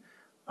 right?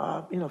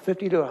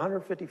 50 to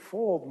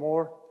 150-fold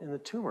more in the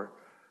tumor.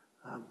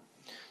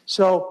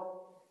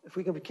 So if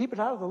we can keep it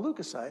out of the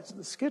leukocytes,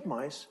 the skid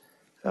mice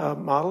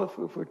model,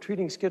 if we're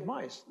treating skid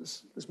mice,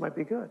 this might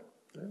be good.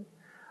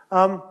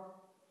 Right?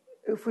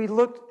 If we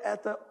looked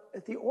at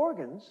the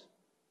organs,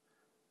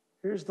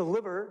 here's the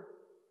liver.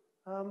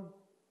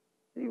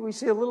 We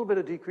see a little bit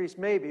of decrease,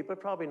 maybe, but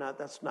probably not.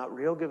 That's not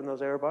real, given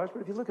those error bars.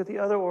 But if you look at the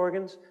other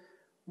organs,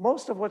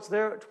 most of what's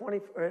there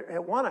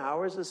at 1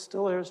 hour is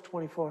still there is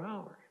 24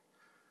 hours.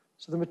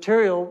 So the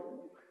material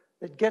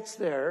that gets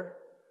there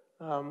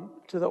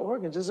to the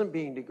organs isn't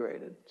being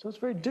degraded. So it's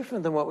very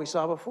different than what we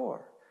saw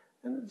before.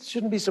 And it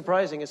shouldn't be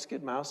surprising. A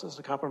skid mouse has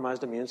a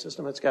compromised immune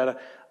system. It's got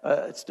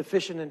it's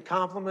deficient in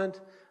complement,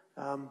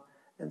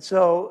 and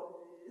so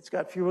it's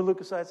got fewer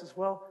leukocytes as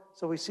well.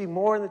 So we see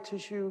more in the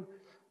tissue,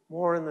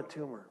 more in the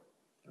tumor.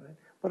 Right?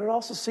 But it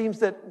also seems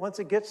that once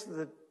it gets to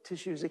the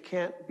tissues, it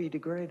can't be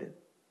degraded.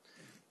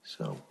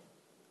 So,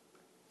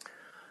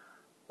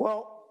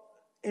 well,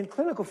 in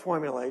clinical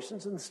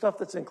formulations and the stuff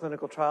that's in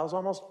clinical trials,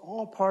 almost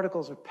all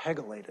particles are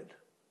pegylated.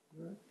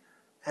 Right?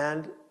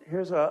 And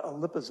here's a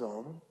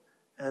liposome,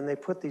 and they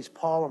put these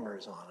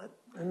polymers on it.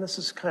 And this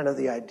is kind of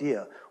the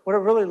idea. What it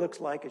really looks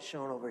like is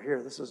shown over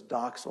here. This is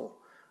Doxil,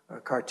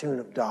 a cartoon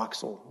of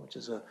Doxil, which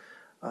is a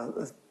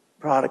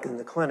product in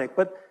the clinic.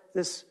 But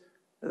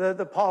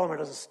the polymer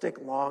doesn't stick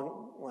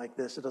long like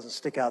this. It doesn't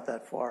stick out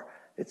that far.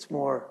 It's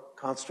more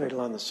concentrated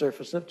on the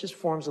surface, and it just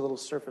forms a little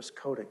surface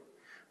coating.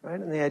 Right?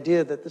 And the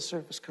idea that this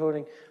surface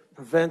coating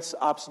prevents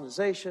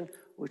opsonization,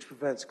 which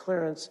prevents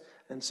clearance.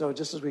 And so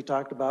just as we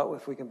talked about,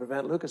 if we can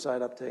prevent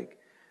leukocyte uptake,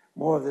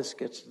 more of this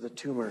gets to the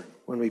tumor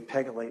when we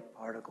pegylate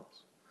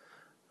particles.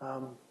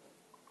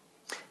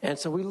 And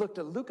so we looked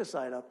at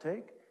leukocyte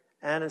uptake,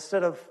 and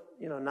instead of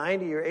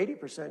 90 or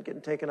 80%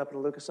 getting taken up in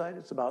a leukocyte,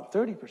 it's about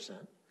 30%.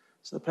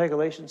 So the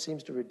pegylation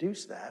seems to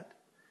reduce that.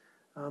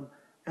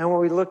 And when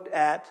we looked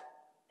at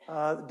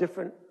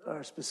different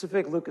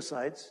specific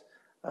leukocytes,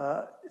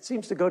 it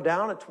seems to go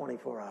down at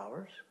 24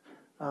 hours.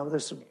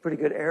 There's some pretty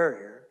good error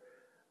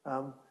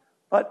here.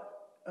 But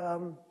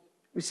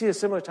we see a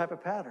similar type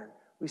of pattern.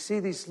 We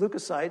see these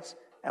leukocytes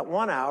at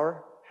 1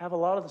 hour have a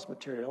lot of this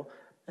material,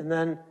 and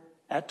then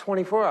at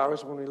 24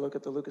 hours, when we look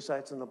at the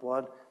leukocytes in the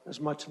blood, there's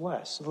much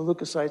less. So the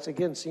leukocytes,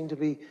 again, seem to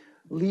be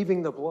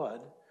leaving the blood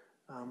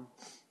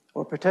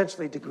or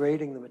potentially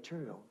degrading the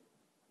material.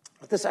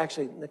 But this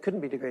actually, it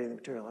couldn't be degrading the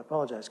material. I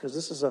apologize, because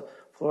this is a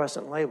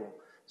fluorescent label.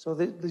 So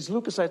these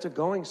leukocytes are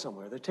going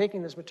somewhere. They're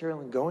taking this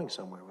material and going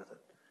somewhere with it.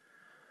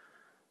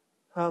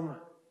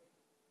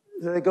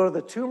 They go to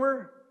the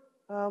tumor.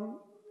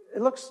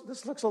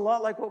 This looks a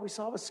lot like what we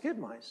saw with skid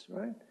mice,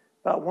 right?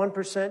 About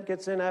 1%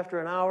 gets in after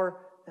an hour,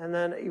 and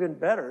then even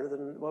better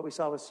than what we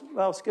saw with,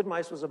 skid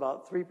mice was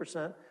about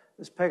 3%.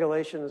 This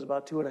pegylation is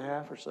about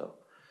 2.5 or so.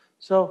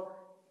 So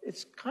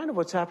it's kind of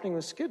what's happening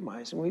with skid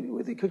mice.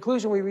 And the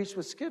conclusion we reached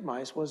with skid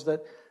mice was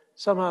that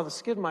somehow the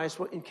skid mice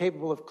were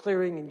incapable of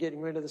clearing and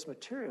getting rid of this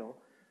material.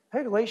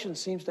 Pegylation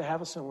seems to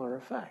have a similar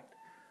effect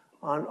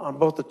on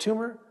both the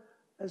tumor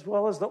as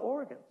well as the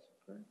organs.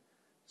 Right?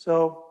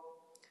 So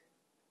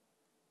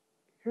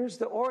here's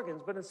the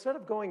organs, but instead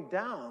of going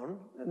down,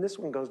 and this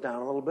one goes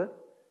down a little bit,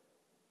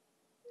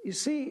 you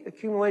see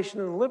accumulation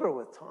in the liver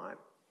with time.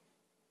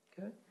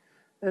 Okay?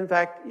 And in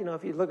fact,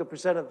 if you look at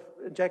percent of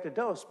injected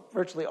dose,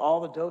 virtually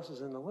all the dose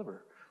is in the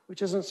liver,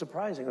 which isn't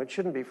surprising, or it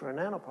shouldn't be for a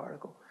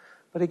nanoparticle.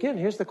 But again,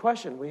 here's the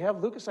question. We have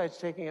leukocytes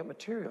taking up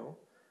material,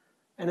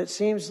 and it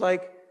seems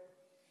like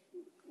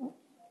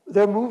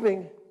they're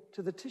moving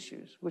to the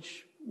tissues,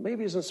 which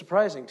maybe isn't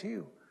surprising to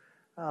you.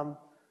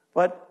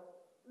 But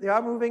they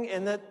are moving,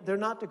 and that they're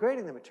not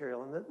degrading the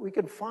material, and that we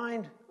can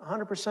find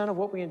 100% of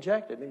what we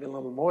injected, maybe a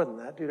little more than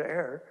that due to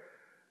error,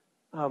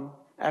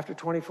 after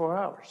 24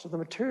 hours. So the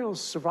material is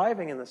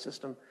surviving in the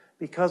system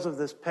because of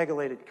this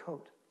pegylated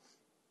coat.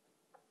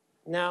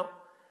 Now,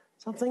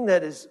 something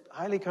that is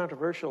highly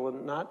controversial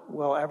and not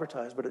well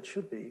advertised, but it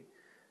should be,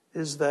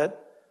 is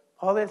that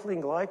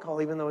polyethylene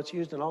glycol, even though it's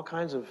used in all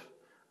kinds of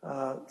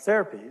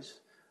therapies,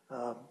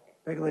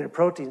 pegylated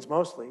proteins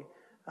mostly,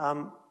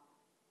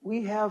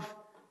 we have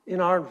in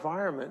our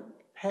environment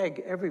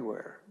PEG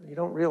everywhere. You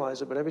don't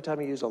realize it, but every time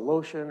you use a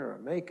lotion or a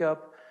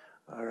makeup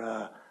or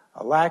a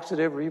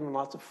laxative or even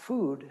lots of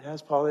food, it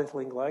has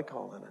polyethylene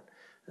glycol in it.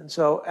 And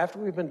so after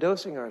we've been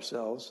dosing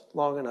ourselves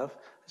long enough,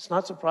 it's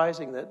not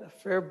surprising that a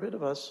fair bit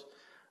of us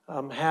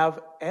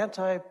have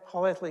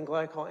anti-polyethylene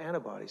glycol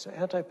antibodies, so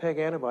anti-PEG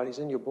antibodies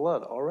in your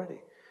blood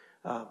already.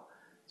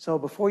 So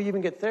before you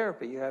even get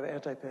therapy, you have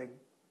anti-PEG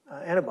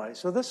antibodies.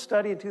 So this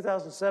study in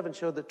 2007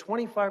 showed that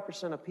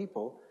 25% of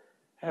people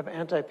have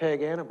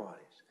anti-PEG antibodies.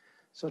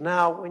 So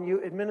now when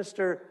you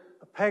administer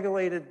a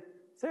pegylated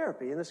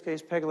therapy, in this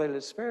case pegylated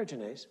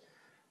asparaginase,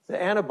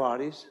 the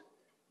antibodies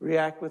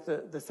react with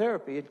the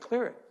therapy and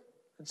clear it.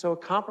 And so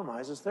it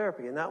compromises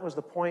therapy. And that was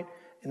the point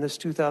in this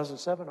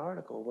 2007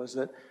 article, was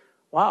that,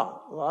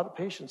 wow, a lot of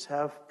patients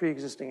have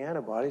pre-existing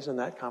antibodies and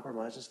that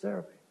compromises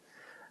therapy.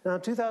 Now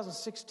in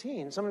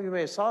 2016, some of you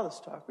may have saw this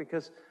talk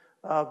because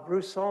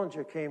Bruce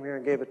Solinger came here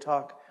and gave a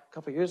talk a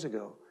couple years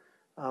ago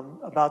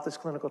about this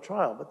clinical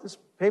trial. But this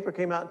paper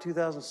came out in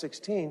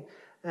 2016,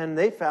 and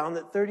they found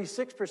that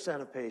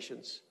 36% of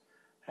patients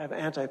have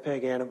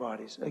anti-PEG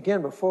antibodies,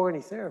 again, before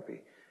any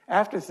therapy.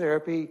 After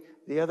therapy,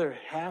 the other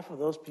half of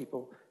those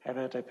people have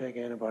anti-PEG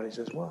antibodies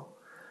as well.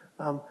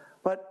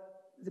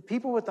 But the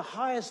people with the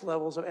highest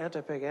levels of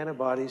anti-PEG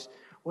antibodies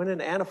went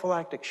into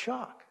anaphylactic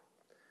shock,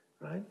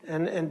 right?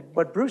 And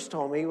what Bruce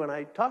told me when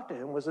I talked to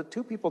him was that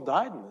 2 people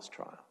died in this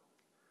trial.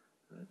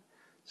 Right?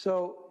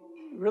 So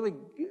really,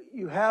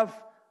 you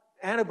have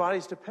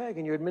antibodies to PEG,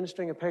 and you're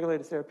administering a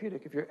pegylated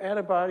therapeutic. If your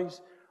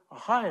antibodies are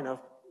high enough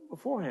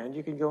beforehand,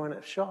 you can go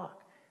into shock.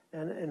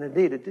 And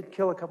indeed, it did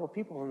kill a couple of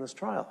people in this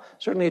trial.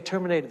 Certainly, it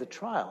terminated the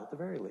trial, at the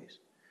very least.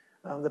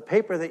 The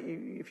paper that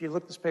if you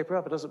look this paper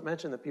up, it doesn't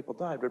mention that people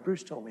died, but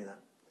Bruce told me that.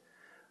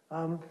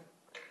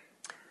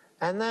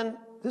 And then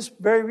this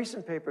very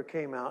recent paper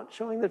came out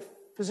showing that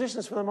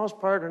physicians, for the most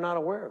part, are not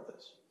aware of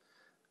this.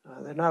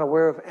 They're not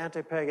aware of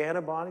anti-PEG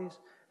antibodies,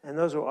 and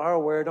those who are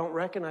aware don't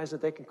recognize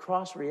that they can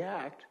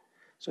cross-react.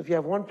 So if you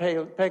have one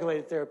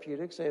pegylated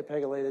therapeutic, say a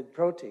pegylated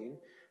protein,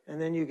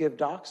 and then you give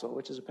Doxil,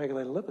 which is a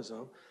pegylated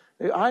liposome,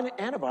 the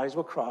antibodies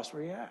will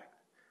cross-react.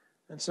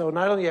 And so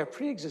not only do you have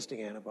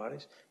pre-existing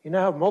antibodies, you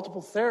now have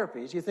multiple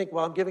therapies. You think,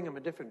 well, I'm giving them a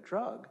different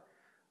drug.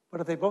 But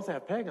if they both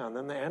have PEG on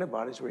them, the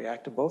antibodies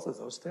react to both of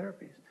those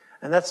therapies.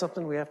 And that's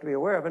something we have to be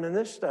aware of. And in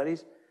this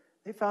studies,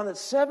 they found that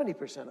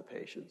 70% of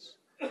patients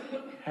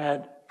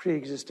had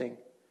pre-existing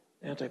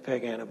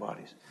anti-PEG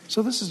antibodies.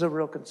 So this is a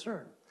real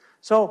concern.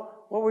 So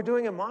what we're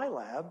doing in my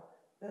lab,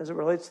 as it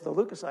relates to the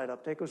leukocyte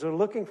uptake, is we're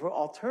looking for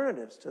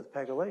alternatives to the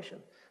pegylation.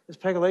 This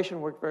pegylation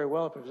worked very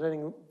well at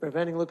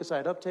preventing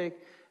leukocyte uptake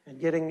and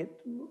getting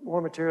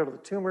more material to the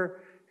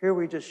tumor. Here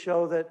we just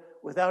show that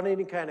without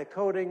any kind of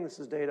coating, this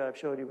is data I've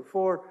showed you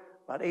before,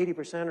 about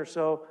 80% or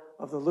so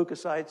of the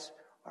leukocytes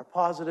are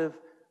positive.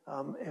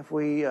 If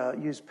we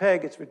use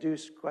PEG, it's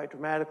reduced quite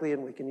dramatically,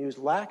 and we can use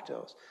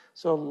lactose.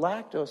 So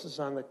lactose is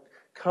on the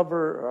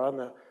cover or on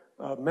the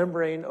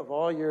membrane of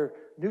all your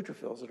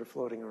neutrophils that are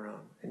floating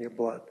around in your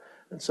blood.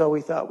 And so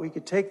we thought we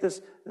could take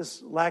this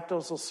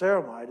lactosyl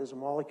ceramide is a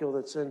molecule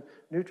that's in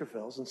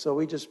neutrophils, and so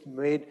we just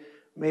made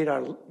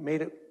our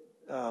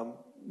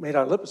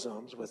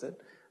liposomes with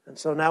it, and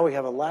so now we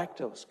have a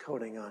lactose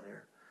coating on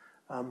here,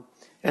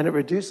 and it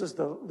reduces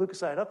the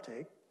leukocyte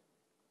uptake.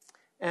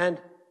 And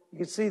you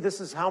can see this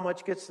is how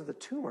much gets to the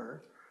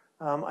tumor.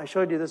 I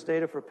showed you this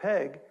data for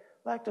PEG.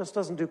 Lactose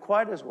doesn't do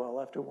quite as well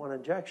after one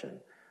injection,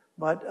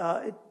 but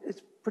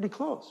it's pretty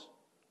close,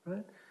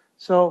 right?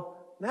 So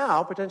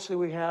now, potentially,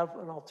 we have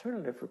an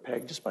alternative for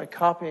PEG just by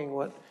copying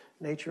what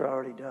nature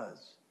already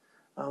does.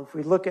 If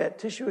we look at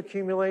tissue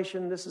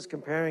accumulation, this is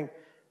comparing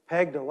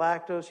PEG to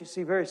lactose. You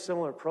see very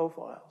similar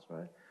profiles,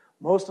 right?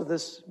 Most of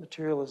this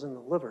material is in the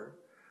liver.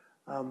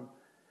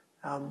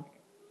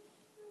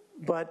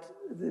 But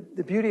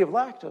the beauty of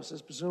lactose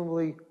is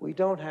presumably we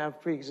don't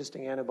have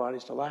pre-existing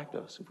antibodies to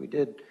lactose. If we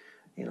did,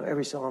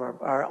 every cell in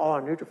all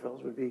our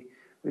neutrophils would be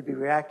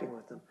reacting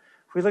with them.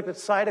 If we looked at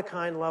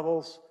cytokine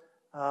levels,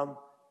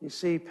 you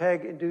see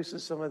PEG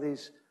induces some of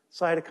these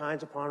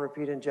cytokines upon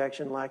repeat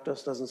injection.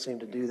 Lactose doesn't seem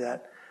to do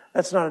that.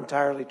 That's not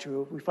entirely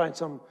true. We find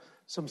some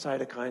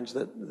cytokines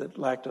that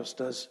lactose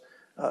does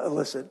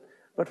elicit.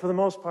 But for the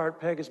most part,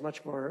 PEG is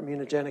much more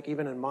immunogenic,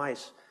 even in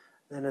mice,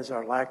 than is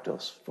our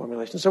lactose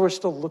formulation. So we're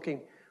still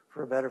looking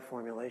for a better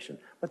formulation.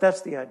 But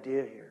that's the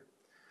idea here.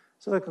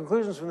 So the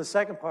conclusions from the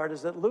second part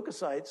is that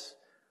leukocytes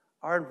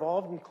are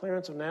involved in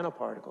clearance of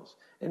nanoparticles.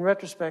 In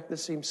retrospect,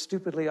 this seems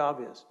stupidly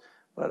obvious.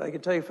 But I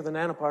can tell you for the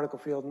nanoparticle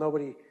field,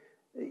 nobody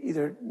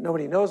either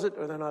nobody knows it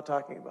or they're not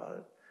talking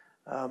about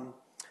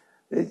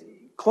it.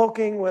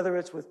 Cloaking, whether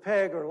it's with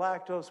PEG or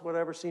lactose,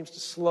 whatever, seems to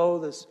slow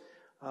this,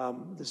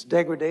 this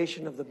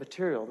degradation of the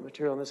material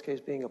in this case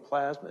being a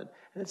plasmid.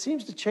 And it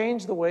seems to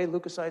change the way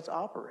leukocytes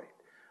operate.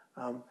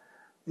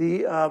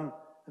 The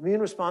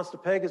immune response to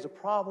PEG is a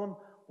problem.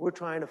 We're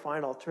trying to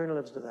find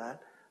alternatives to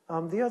that.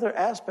 The other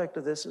aspect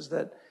of this is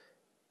that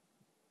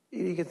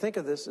you can think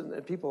of this,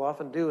 and people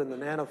often do in the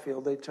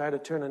nanofield, they try to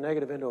turn a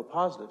negative into a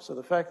positive. So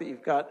the fact that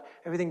you've got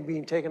everything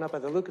being taken up by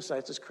the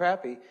leukocytes is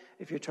crappy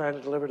if you're trying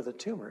to deliver to the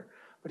tumor.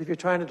 But if you're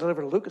trying to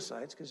deliver to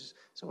leukocytes, because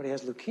somebody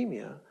has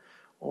leukemia,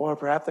 or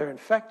perhaps they're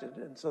infected,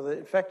 and so the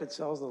infected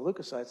cells, the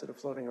leukocytes that are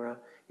floating around,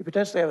 you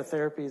potentially have a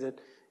therapy that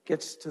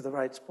gets to the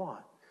right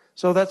spot.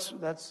 So that's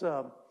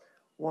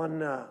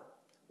one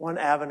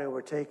avenue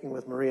we're taking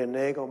with Maria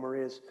Nagel.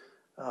 Maria's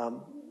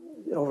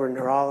over in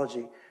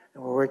neurology,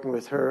 and we're working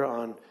with her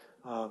on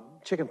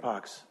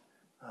chickenpox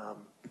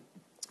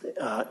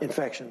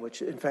infection,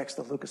 which infects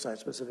the leukocytes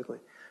specifically.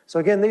 So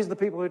again, these are the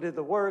people who did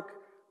the work.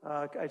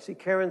 I see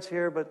Karen's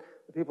here, but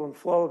the people in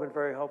Flow have been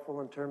very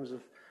helpful in terms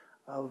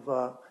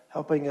of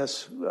helping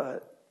us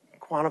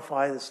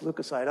quantify this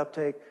leukocyte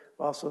uptake.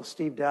 Also,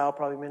 Steve Dow,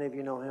 probably many of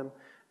you know him.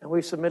 And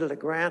we've submitted a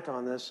grant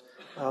on this.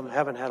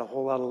 Haven't had a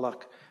whole lot of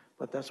luck,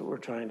 but that's what we're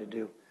trying to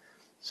do.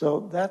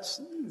 So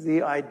that's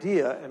the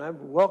idea, and I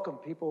welcome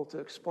people to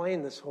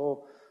explain this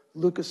whole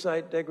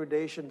leukocyte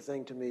degradation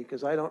thing to me,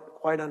 because I don't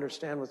quite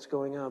understand what's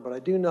going on. But I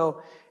do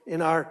know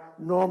in our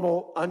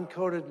normal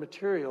uncoated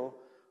material,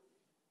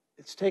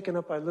 it's taken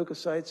up by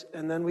leukocytes,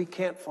 and then we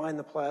can't find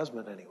the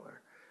plasmid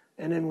anywhere.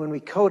 And then when we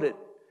coat it,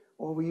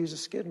 or we use a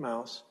skid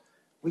mouse,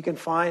 we can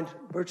find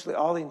virtually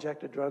all the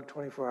injected drug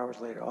 24 hours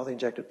later, all the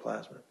injected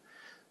plasmid.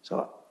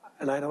 So,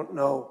 and I don't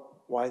know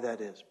why that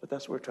is, but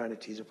that's what we're trying to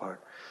tease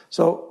apart.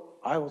 So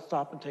I will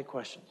stop and take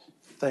questions.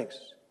 Thanks.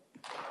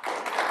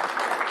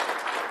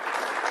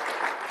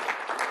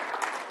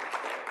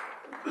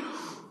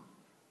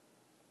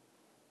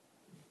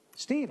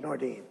 Steve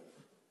Nordine.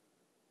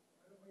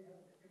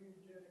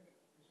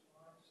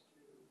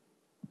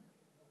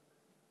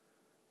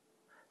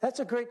 That's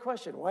a great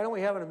question. Why don't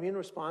we have an immune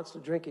response to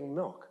drinking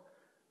milk?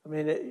 I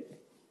mean,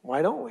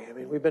 why don't we? I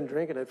mean, we've been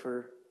drinking it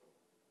for,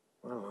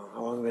 I don't know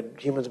how long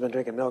humans have been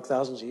drinking milk,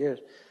 thousands of years.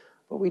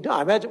 But we don't.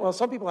 I imagine, well,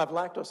 some people have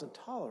lactose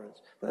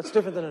intolerance, but that's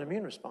different than an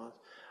immune response.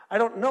 I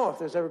don't know if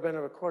there's ever been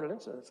a recorded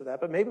incidence of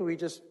that, but maybe we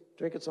just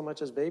drink it so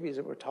much as babies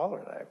that we're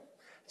tolerant.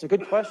 It's a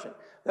good question.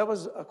 That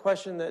was a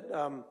question that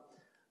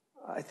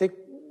I think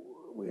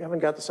we haven't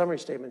got the summary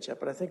statements yet,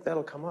 but I think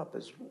that'll come up,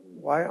 is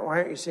why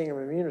aren't you seeing an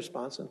immune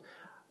response? And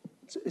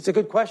it's a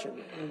good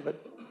question, but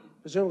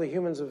presumably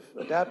humans have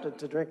adapted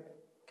to drink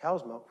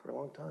cow's milk for a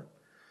long time.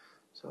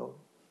 So,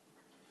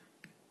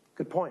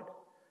 good point.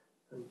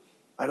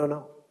 I don't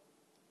know.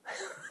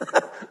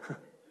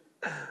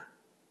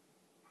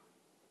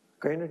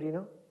 Grainer, do you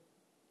know?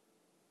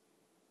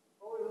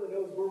 All we really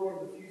know is we're one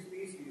of the few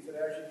species that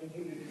actually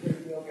continue to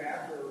drink milk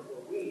after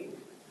we're weaned.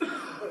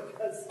 It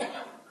does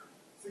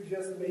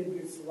suggest that maybe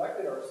we've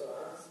selected our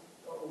sons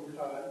over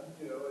time,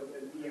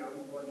 and young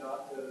and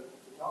whatnot to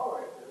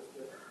tolerate this.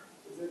 But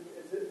it's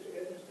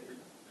interesting.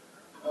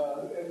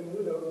 And who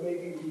knows,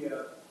 maybe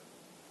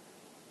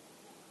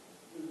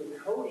the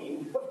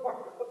coating of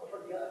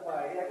our gut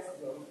by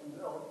exosomes from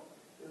milk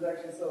is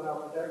actually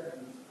somehow protected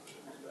in this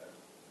respect.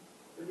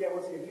 But yeah,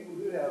 once again, people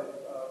do have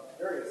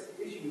various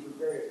issues with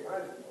various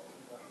kinds of milk.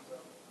 So,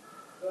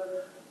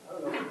 but I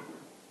don't know.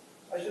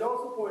 I should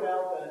also point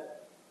out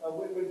that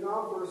when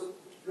Tom first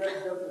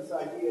dragged up this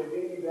idea,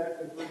 maybe that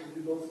could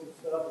do those some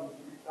stuff, and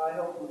I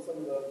helped with some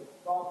of the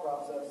thought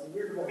process. And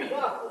you're going,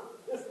 no,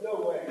 there's no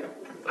way.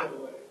 There's no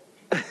way.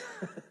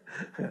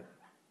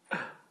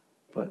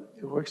 But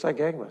it works like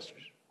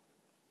gangbusters.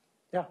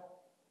 Yeah.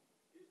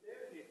 Is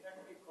there any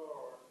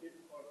technical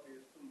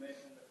difficulties to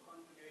making the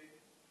conjugated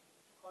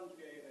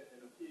in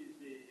a PEG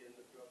in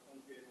the drug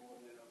conjugate or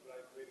in a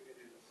glycolytic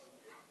in the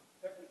conjugate?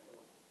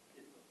 Technical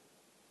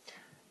difficulties.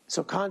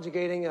 So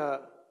conjugating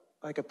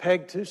like a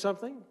PEG to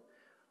something?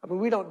 I mean,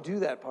 we don't do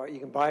that part. You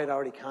can buy it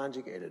already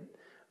conjugated.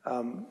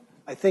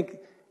 I think,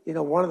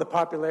 one of the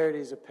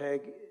popularities of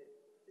PEG,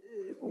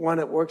 one,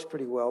 it works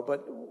pretty well,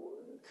 but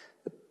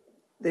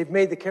they've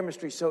made the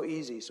chemistry so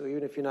easy. So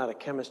even if you're not a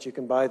chemist, you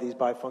can buy these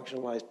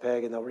bifunctionalized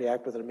PEG, and they'll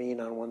react with an amine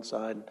on one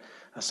side and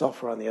a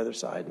sulfur on the other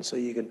side. And so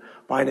you can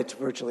bind it to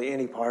virtually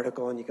any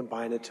particle, and you can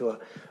bind it to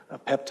a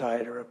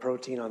peptide or a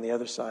protein on the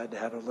other side to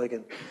have a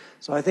ligand.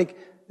 So I think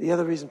the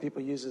other reason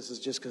people use this is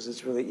just because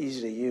it's really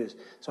easy to use.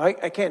 So I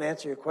can't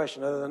answer your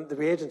question other than the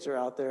reagents are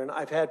out there, and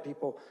I've had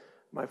people,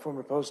 my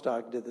former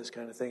postdoc did this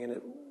kind of thing,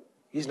 and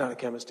he's not a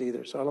chemist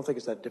either, so I don't think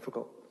it's that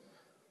difficult.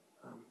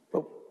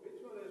 Which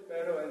one is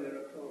better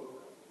to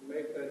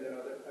make the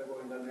type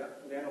of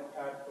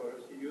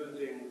nanoparticles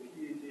using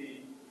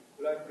PEG,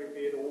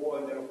 glycolipid,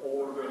 or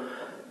whole grain?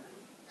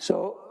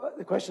 So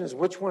the question is,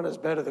 which one is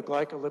better, the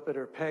glycolipid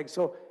or PEG?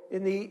 So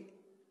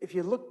if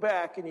you look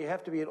back, and you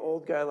have to be an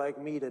old guy like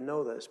me to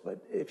know this, but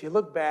if you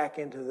look back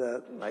into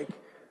the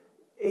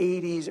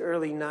 80s,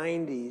 early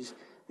 90s,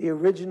 the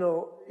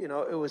original,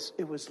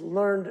 it was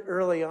learned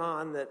early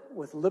on that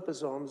with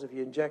liposomes, if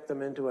you inject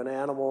them into an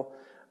animal,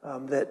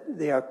 that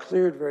they are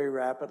cleared very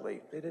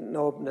rapidly. They didn't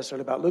know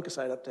necessarily about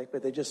leukocyte uptake,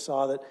 but they just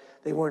saw that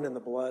they weren't in the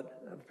blood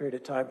a period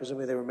of time.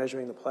 Presumably they were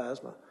measuring the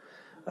plasma.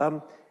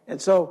 And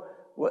so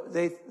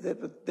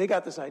they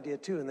got this idea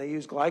too, and they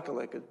used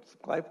glycolipids,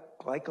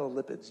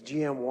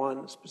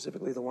 GM1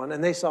 specifically the one,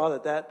 and they saw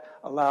that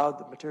allowed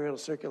the material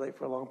to circulate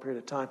for a long period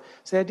of time.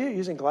 So the idea of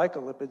using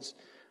glycolipids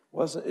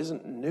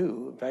isn't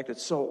new. In fact,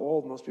 it's so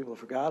old most people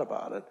forgot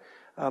about it.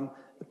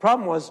 The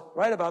problem was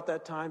right about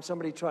that time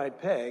somebody tried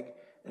PEG,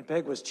 and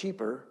PEG was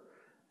cheaper,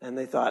 and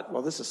they thought,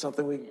 well, this is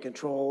something we can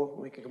control,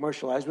 we can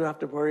commercialize. We don't have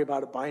to worry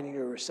about it binding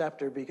to a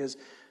receptor because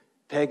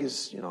PEG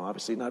is,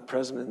 obviously not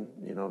present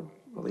in,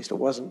 at least it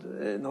wasn't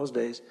in those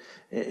days,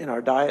 in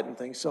our diet and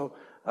things. So,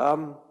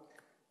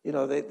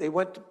 they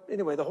went,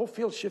 anyway, the whole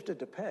field shifted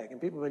to PEG, and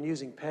people have been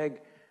using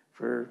PEG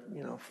for,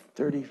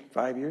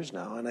 35 years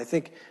now. And I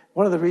think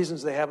one of the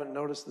reasons they haven't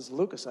noticed this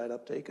leukocyte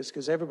uptake is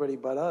because everybody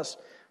but us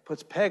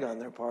puts PEG on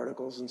their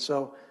particles, and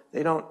so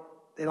they don't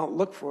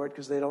look for it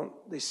because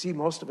they see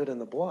most of it in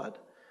the blood.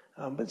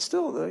 But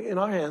still, in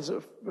our hands,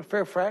 a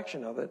fair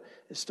fraction of it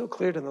is still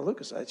cleared in the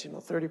leukocytes,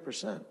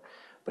 30%.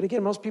 But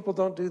again, most people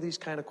don't do these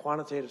kind of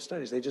quantitative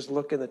studies. They just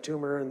look in the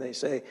tumor and they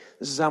say,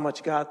 this is how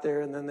much got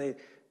there, and then they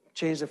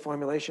change the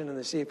formulation and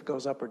they see if it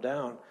goes up or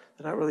down.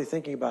 They're not really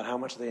thinking about how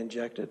much they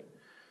injected.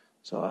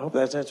 So I hope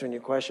that's answering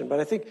your question.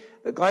 But I think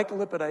the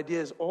glycolipid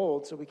idea is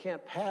old, so we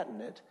can't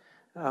patent it.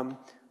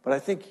 But I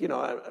think,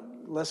 I'm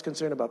less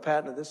concerned about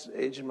patent at this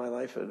age in my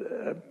life.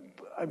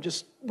 I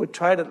just would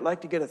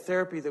like to get a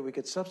therapy that we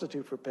could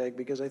substitute for PEG,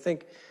 because I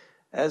think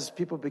as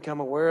people become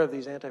aware of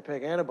these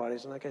anti-PEG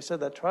antibodies, and like I said,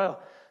 that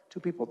trial, 2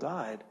 people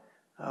died.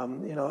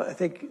 I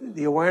think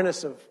the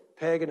awareness of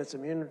PEG and its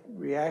immune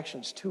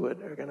reactions to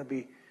it are going to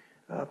be,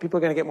 people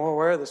are going to get more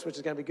aware of this, which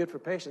is going to be good for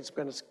patients.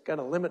 It's going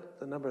to limit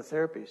the number of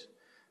therapies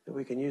that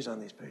we can use on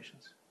these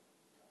patients.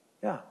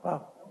 Yeah,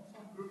 wow.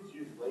 Some groups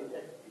use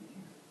latex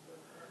beads.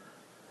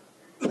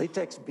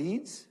 Latex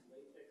beads?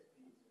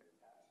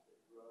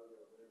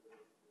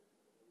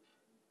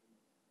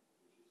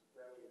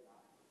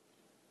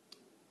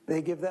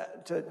 They give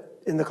that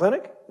in the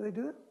clinic? Do they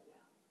do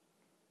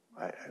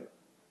that?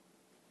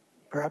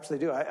 Perhaps they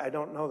do. I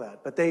don't know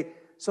that. But they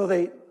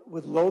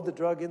would load the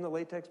drug in the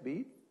latex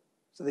bead?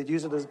 So they'd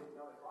use it as...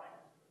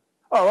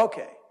 Oh,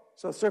 okay.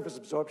 So surface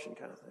absorption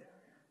kind of thing.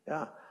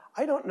 Yeah.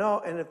 I don't know,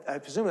 and I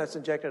presume that's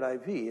injected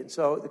IV. And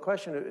so the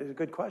question, a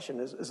good question,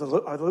 are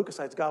the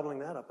leukocytes gobbling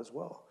that up as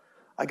well?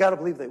 I got to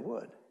believe they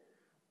would.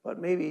 But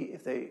maybe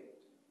if they,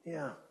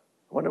 yeah.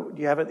 I wonder,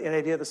 do you have any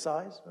idea of the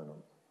size? I don't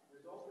know.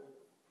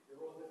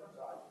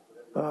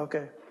 Oh,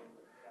 okay.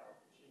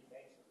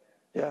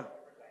 Yeah.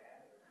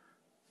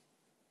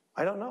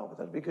 I don't know, but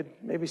that'd be good.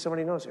 Maybe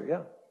somebody knows here.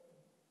 Yeah.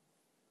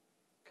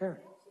 Karen.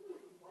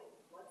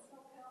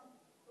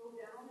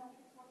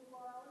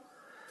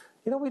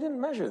 We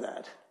didn't measure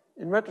that.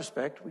 In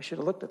retrospect, we should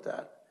have looked at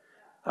that.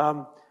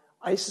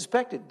 I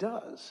suspect it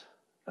does.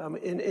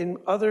 In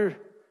other,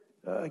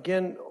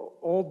 again,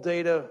 old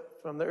data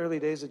from the early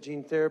days of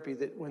gene therapy,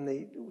 that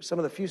some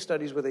of the few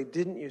studies where they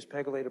didn't use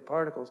pegylated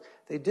particles,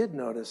 they did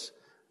notice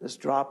this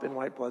drop in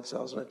white blood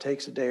cells, and it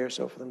takes a day or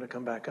so for them to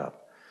come back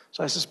up.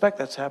 So I suspect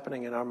that's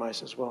happening in our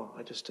mice as well.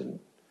 I just didn't,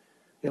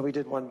 we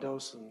did 1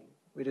 dose and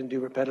we didn't do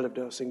repetitive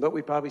dosing, but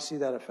we probably see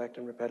that effect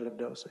in repetitive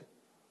dosing.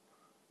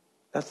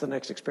 That's the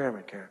next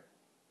experiment, Karen.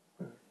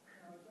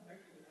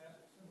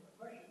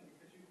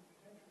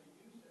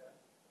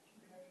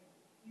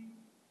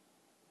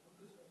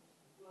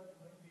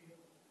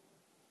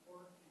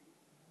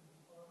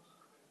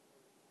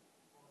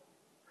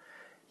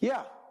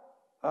 Yeah.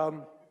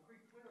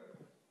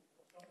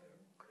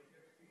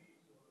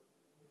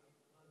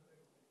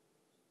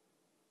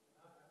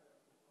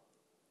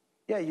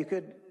 Yeah, you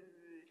could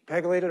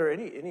pegylate it or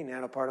any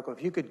nanoparticle.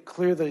 If you could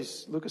clear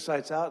these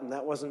leukocytes out and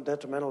that wasn't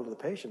detrimental to the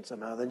patient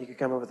somehow, then you could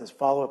come up with this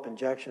follow-up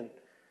injection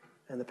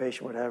and the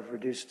patient would have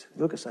reduced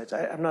leukocytes.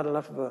 I'm not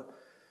enough of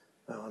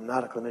I'm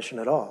not a clinician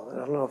at all. I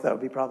don't know if that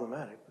would be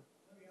problematic. Let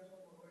me ask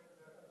one more question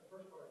about the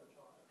first part of the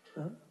talk.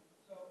 Uh-huh.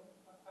 So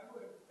I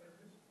would have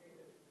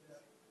anticipated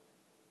that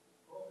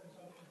oral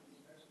consumption of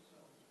these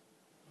exosomes,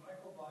 the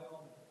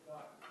microbiome in the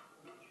gut,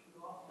 would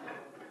chew off the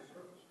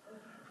surface proteins of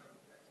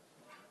the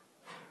exosomes.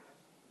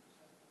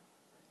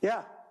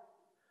 Yeah.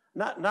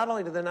 Not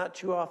only do they not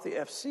chew off the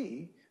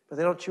FC, but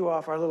they don't chew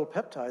off our little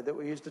peptide that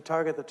we use to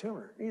target the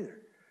tumor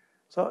either.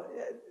 So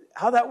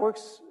how that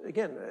works,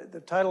 again, the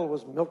title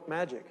was Milk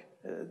Magic.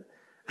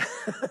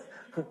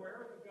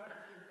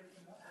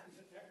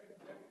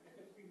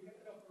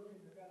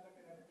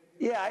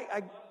 Yeah,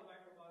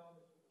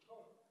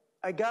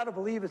 I got to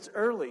believe it's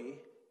early,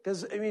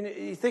 because,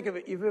 you think of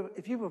it,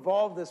 if you've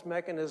evolved this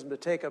mechanism to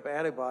take up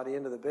antibody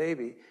into the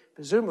baby,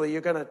 presumably you're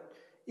going to,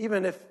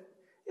 even if,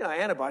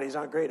 antibodies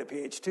aren't great at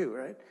pH 2,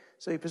 right?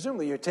 So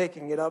presumably you're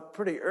taking it up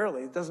pretty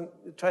early.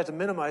 It tries to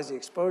minimize the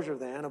exposure of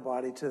the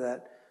antibody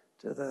to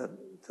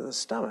the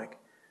stomach.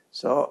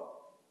 So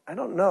I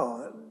don't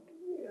know.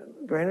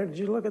 Grainer, did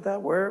you look at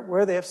that?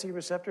 Where the FC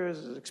receptor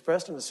is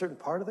expressed in a certain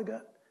part of the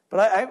gut? But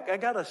I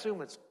got to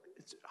assume it's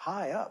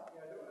high up.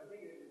 Yeah, I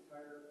think it's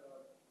higher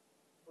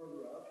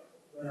further up.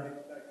 But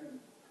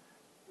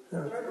I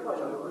can check about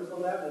numbers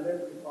on that, and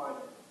then we can find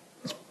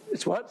it.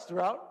 It's what? It's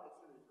throughout?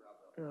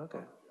 Yeah, okay.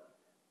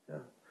 Yeah.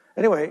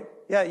 Anyway,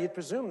 yeah, you'd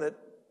presume that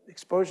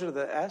exposure to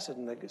the acid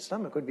in the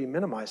stomach would be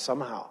minimized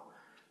somehow.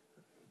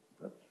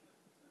 But,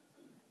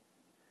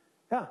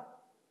 yeah.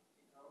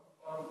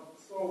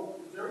 So,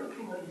 is there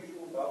anything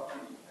unusual about the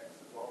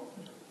exosomes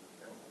and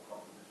chemical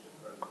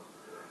composition?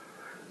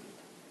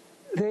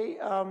 They,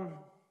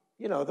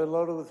 they're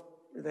loaded with,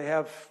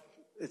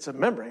 it's a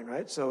membrane,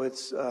 right? So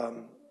it's,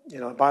 a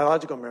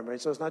biological membrane.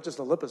 So it's not just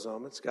a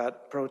liposome. It's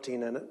got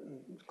protein in it,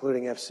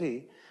 including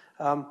FC.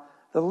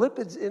 The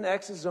lipids in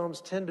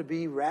exosomes tend to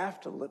be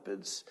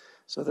raftolipids.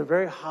 So they're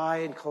very high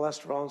in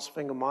cholesterol and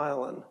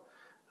sphingomyelin.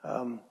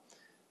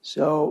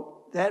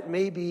 So that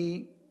may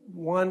be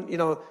one,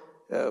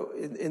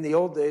 in the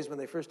old days when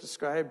they first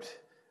described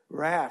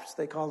rafts,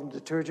 they called them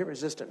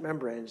detergent-resistant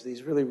membranes.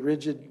 These really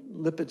rigid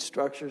lipid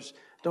structures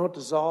don't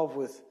dissolve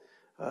with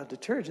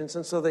detergents,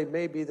 and so they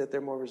may be that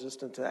they're more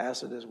resistant to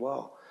acid as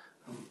well.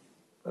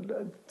 But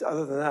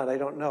other than that, I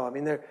don't know. I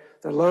mean, they're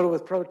loaded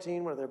with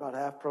protein, where they're about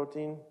half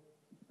protein,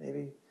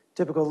 maybe.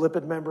 Typical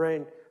lipid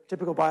membrane,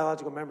 typical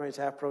biological membranes,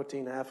 half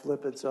protein, half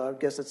lipid, so I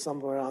guess it's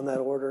somewhere on that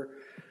order.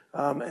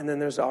 And then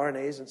there's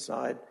RNAs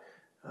inside.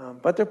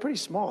 But they're pretty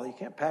small. You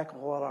can't pack a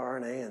whole lot of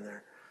RNA in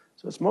there.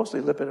 So it's mostly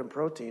lipid and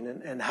protein.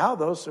 And how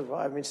those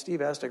survive, I mean,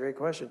 Steve asked a great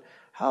question.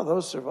 How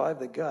those survive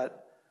the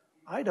gut,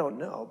 I don't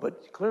know.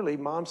 But clearly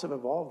moms have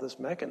evolved this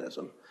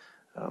mechanism.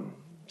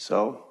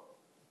 So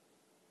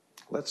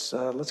let's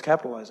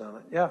capitalize on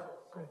it. Yeah.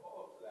 Great.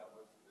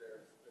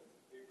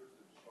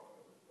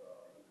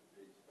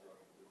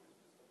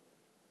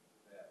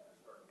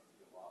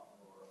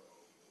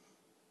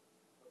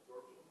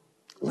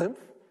 Lymph?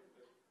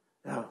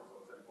 Yeah.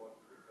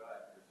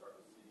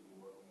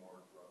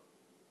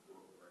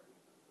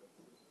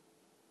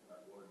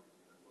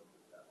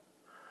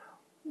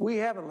 We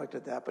haven't looked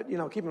at that, but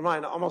keep in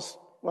mind, all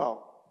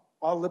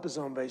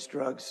liposome-based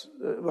drugs,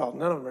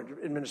 none of them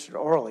are administered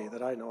orally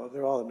that I know of.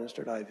 They're all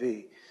administered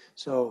IV.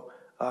 So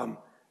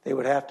they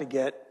would have to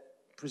get,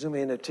 presumably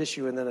in a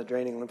tissue, and then a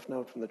draining lymph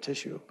node from the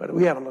tissue. But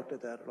we haven't looked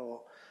at that at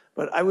all.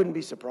 But I wouldn't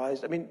be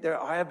surprised. I mean, there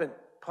have been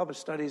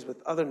published studies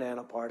with other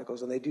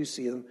nanoparticles, and they do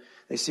see them.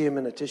 They see them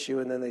in a tissue,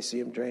 and then they see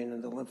them drain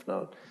into the lymph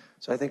node.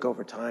 So I think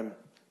over time,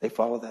 they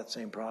follow that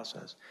same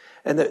process.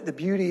 And the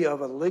beauty of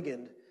a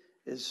ligand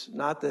is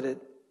not that it,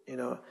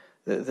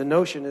 the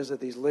notion is that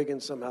these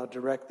ligands somehow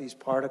direct these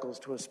particles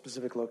to a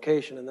specific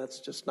location, and that's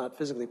just not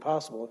physically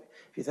possible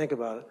if you think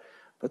about it.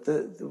 But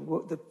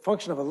the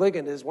function of a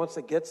ligand is once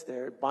it gets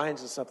there, it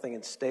binds to something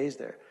and stays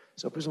there.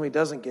 So presumably it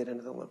doesn't get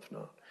into the lymph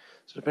node.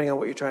 So depending on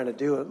what you're trying to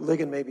do, a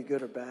ligand may be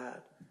good or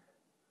bad.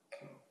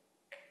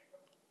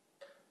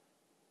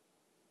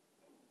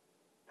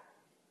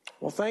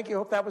 Well, thank you.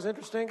 Hope that was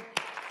interesting.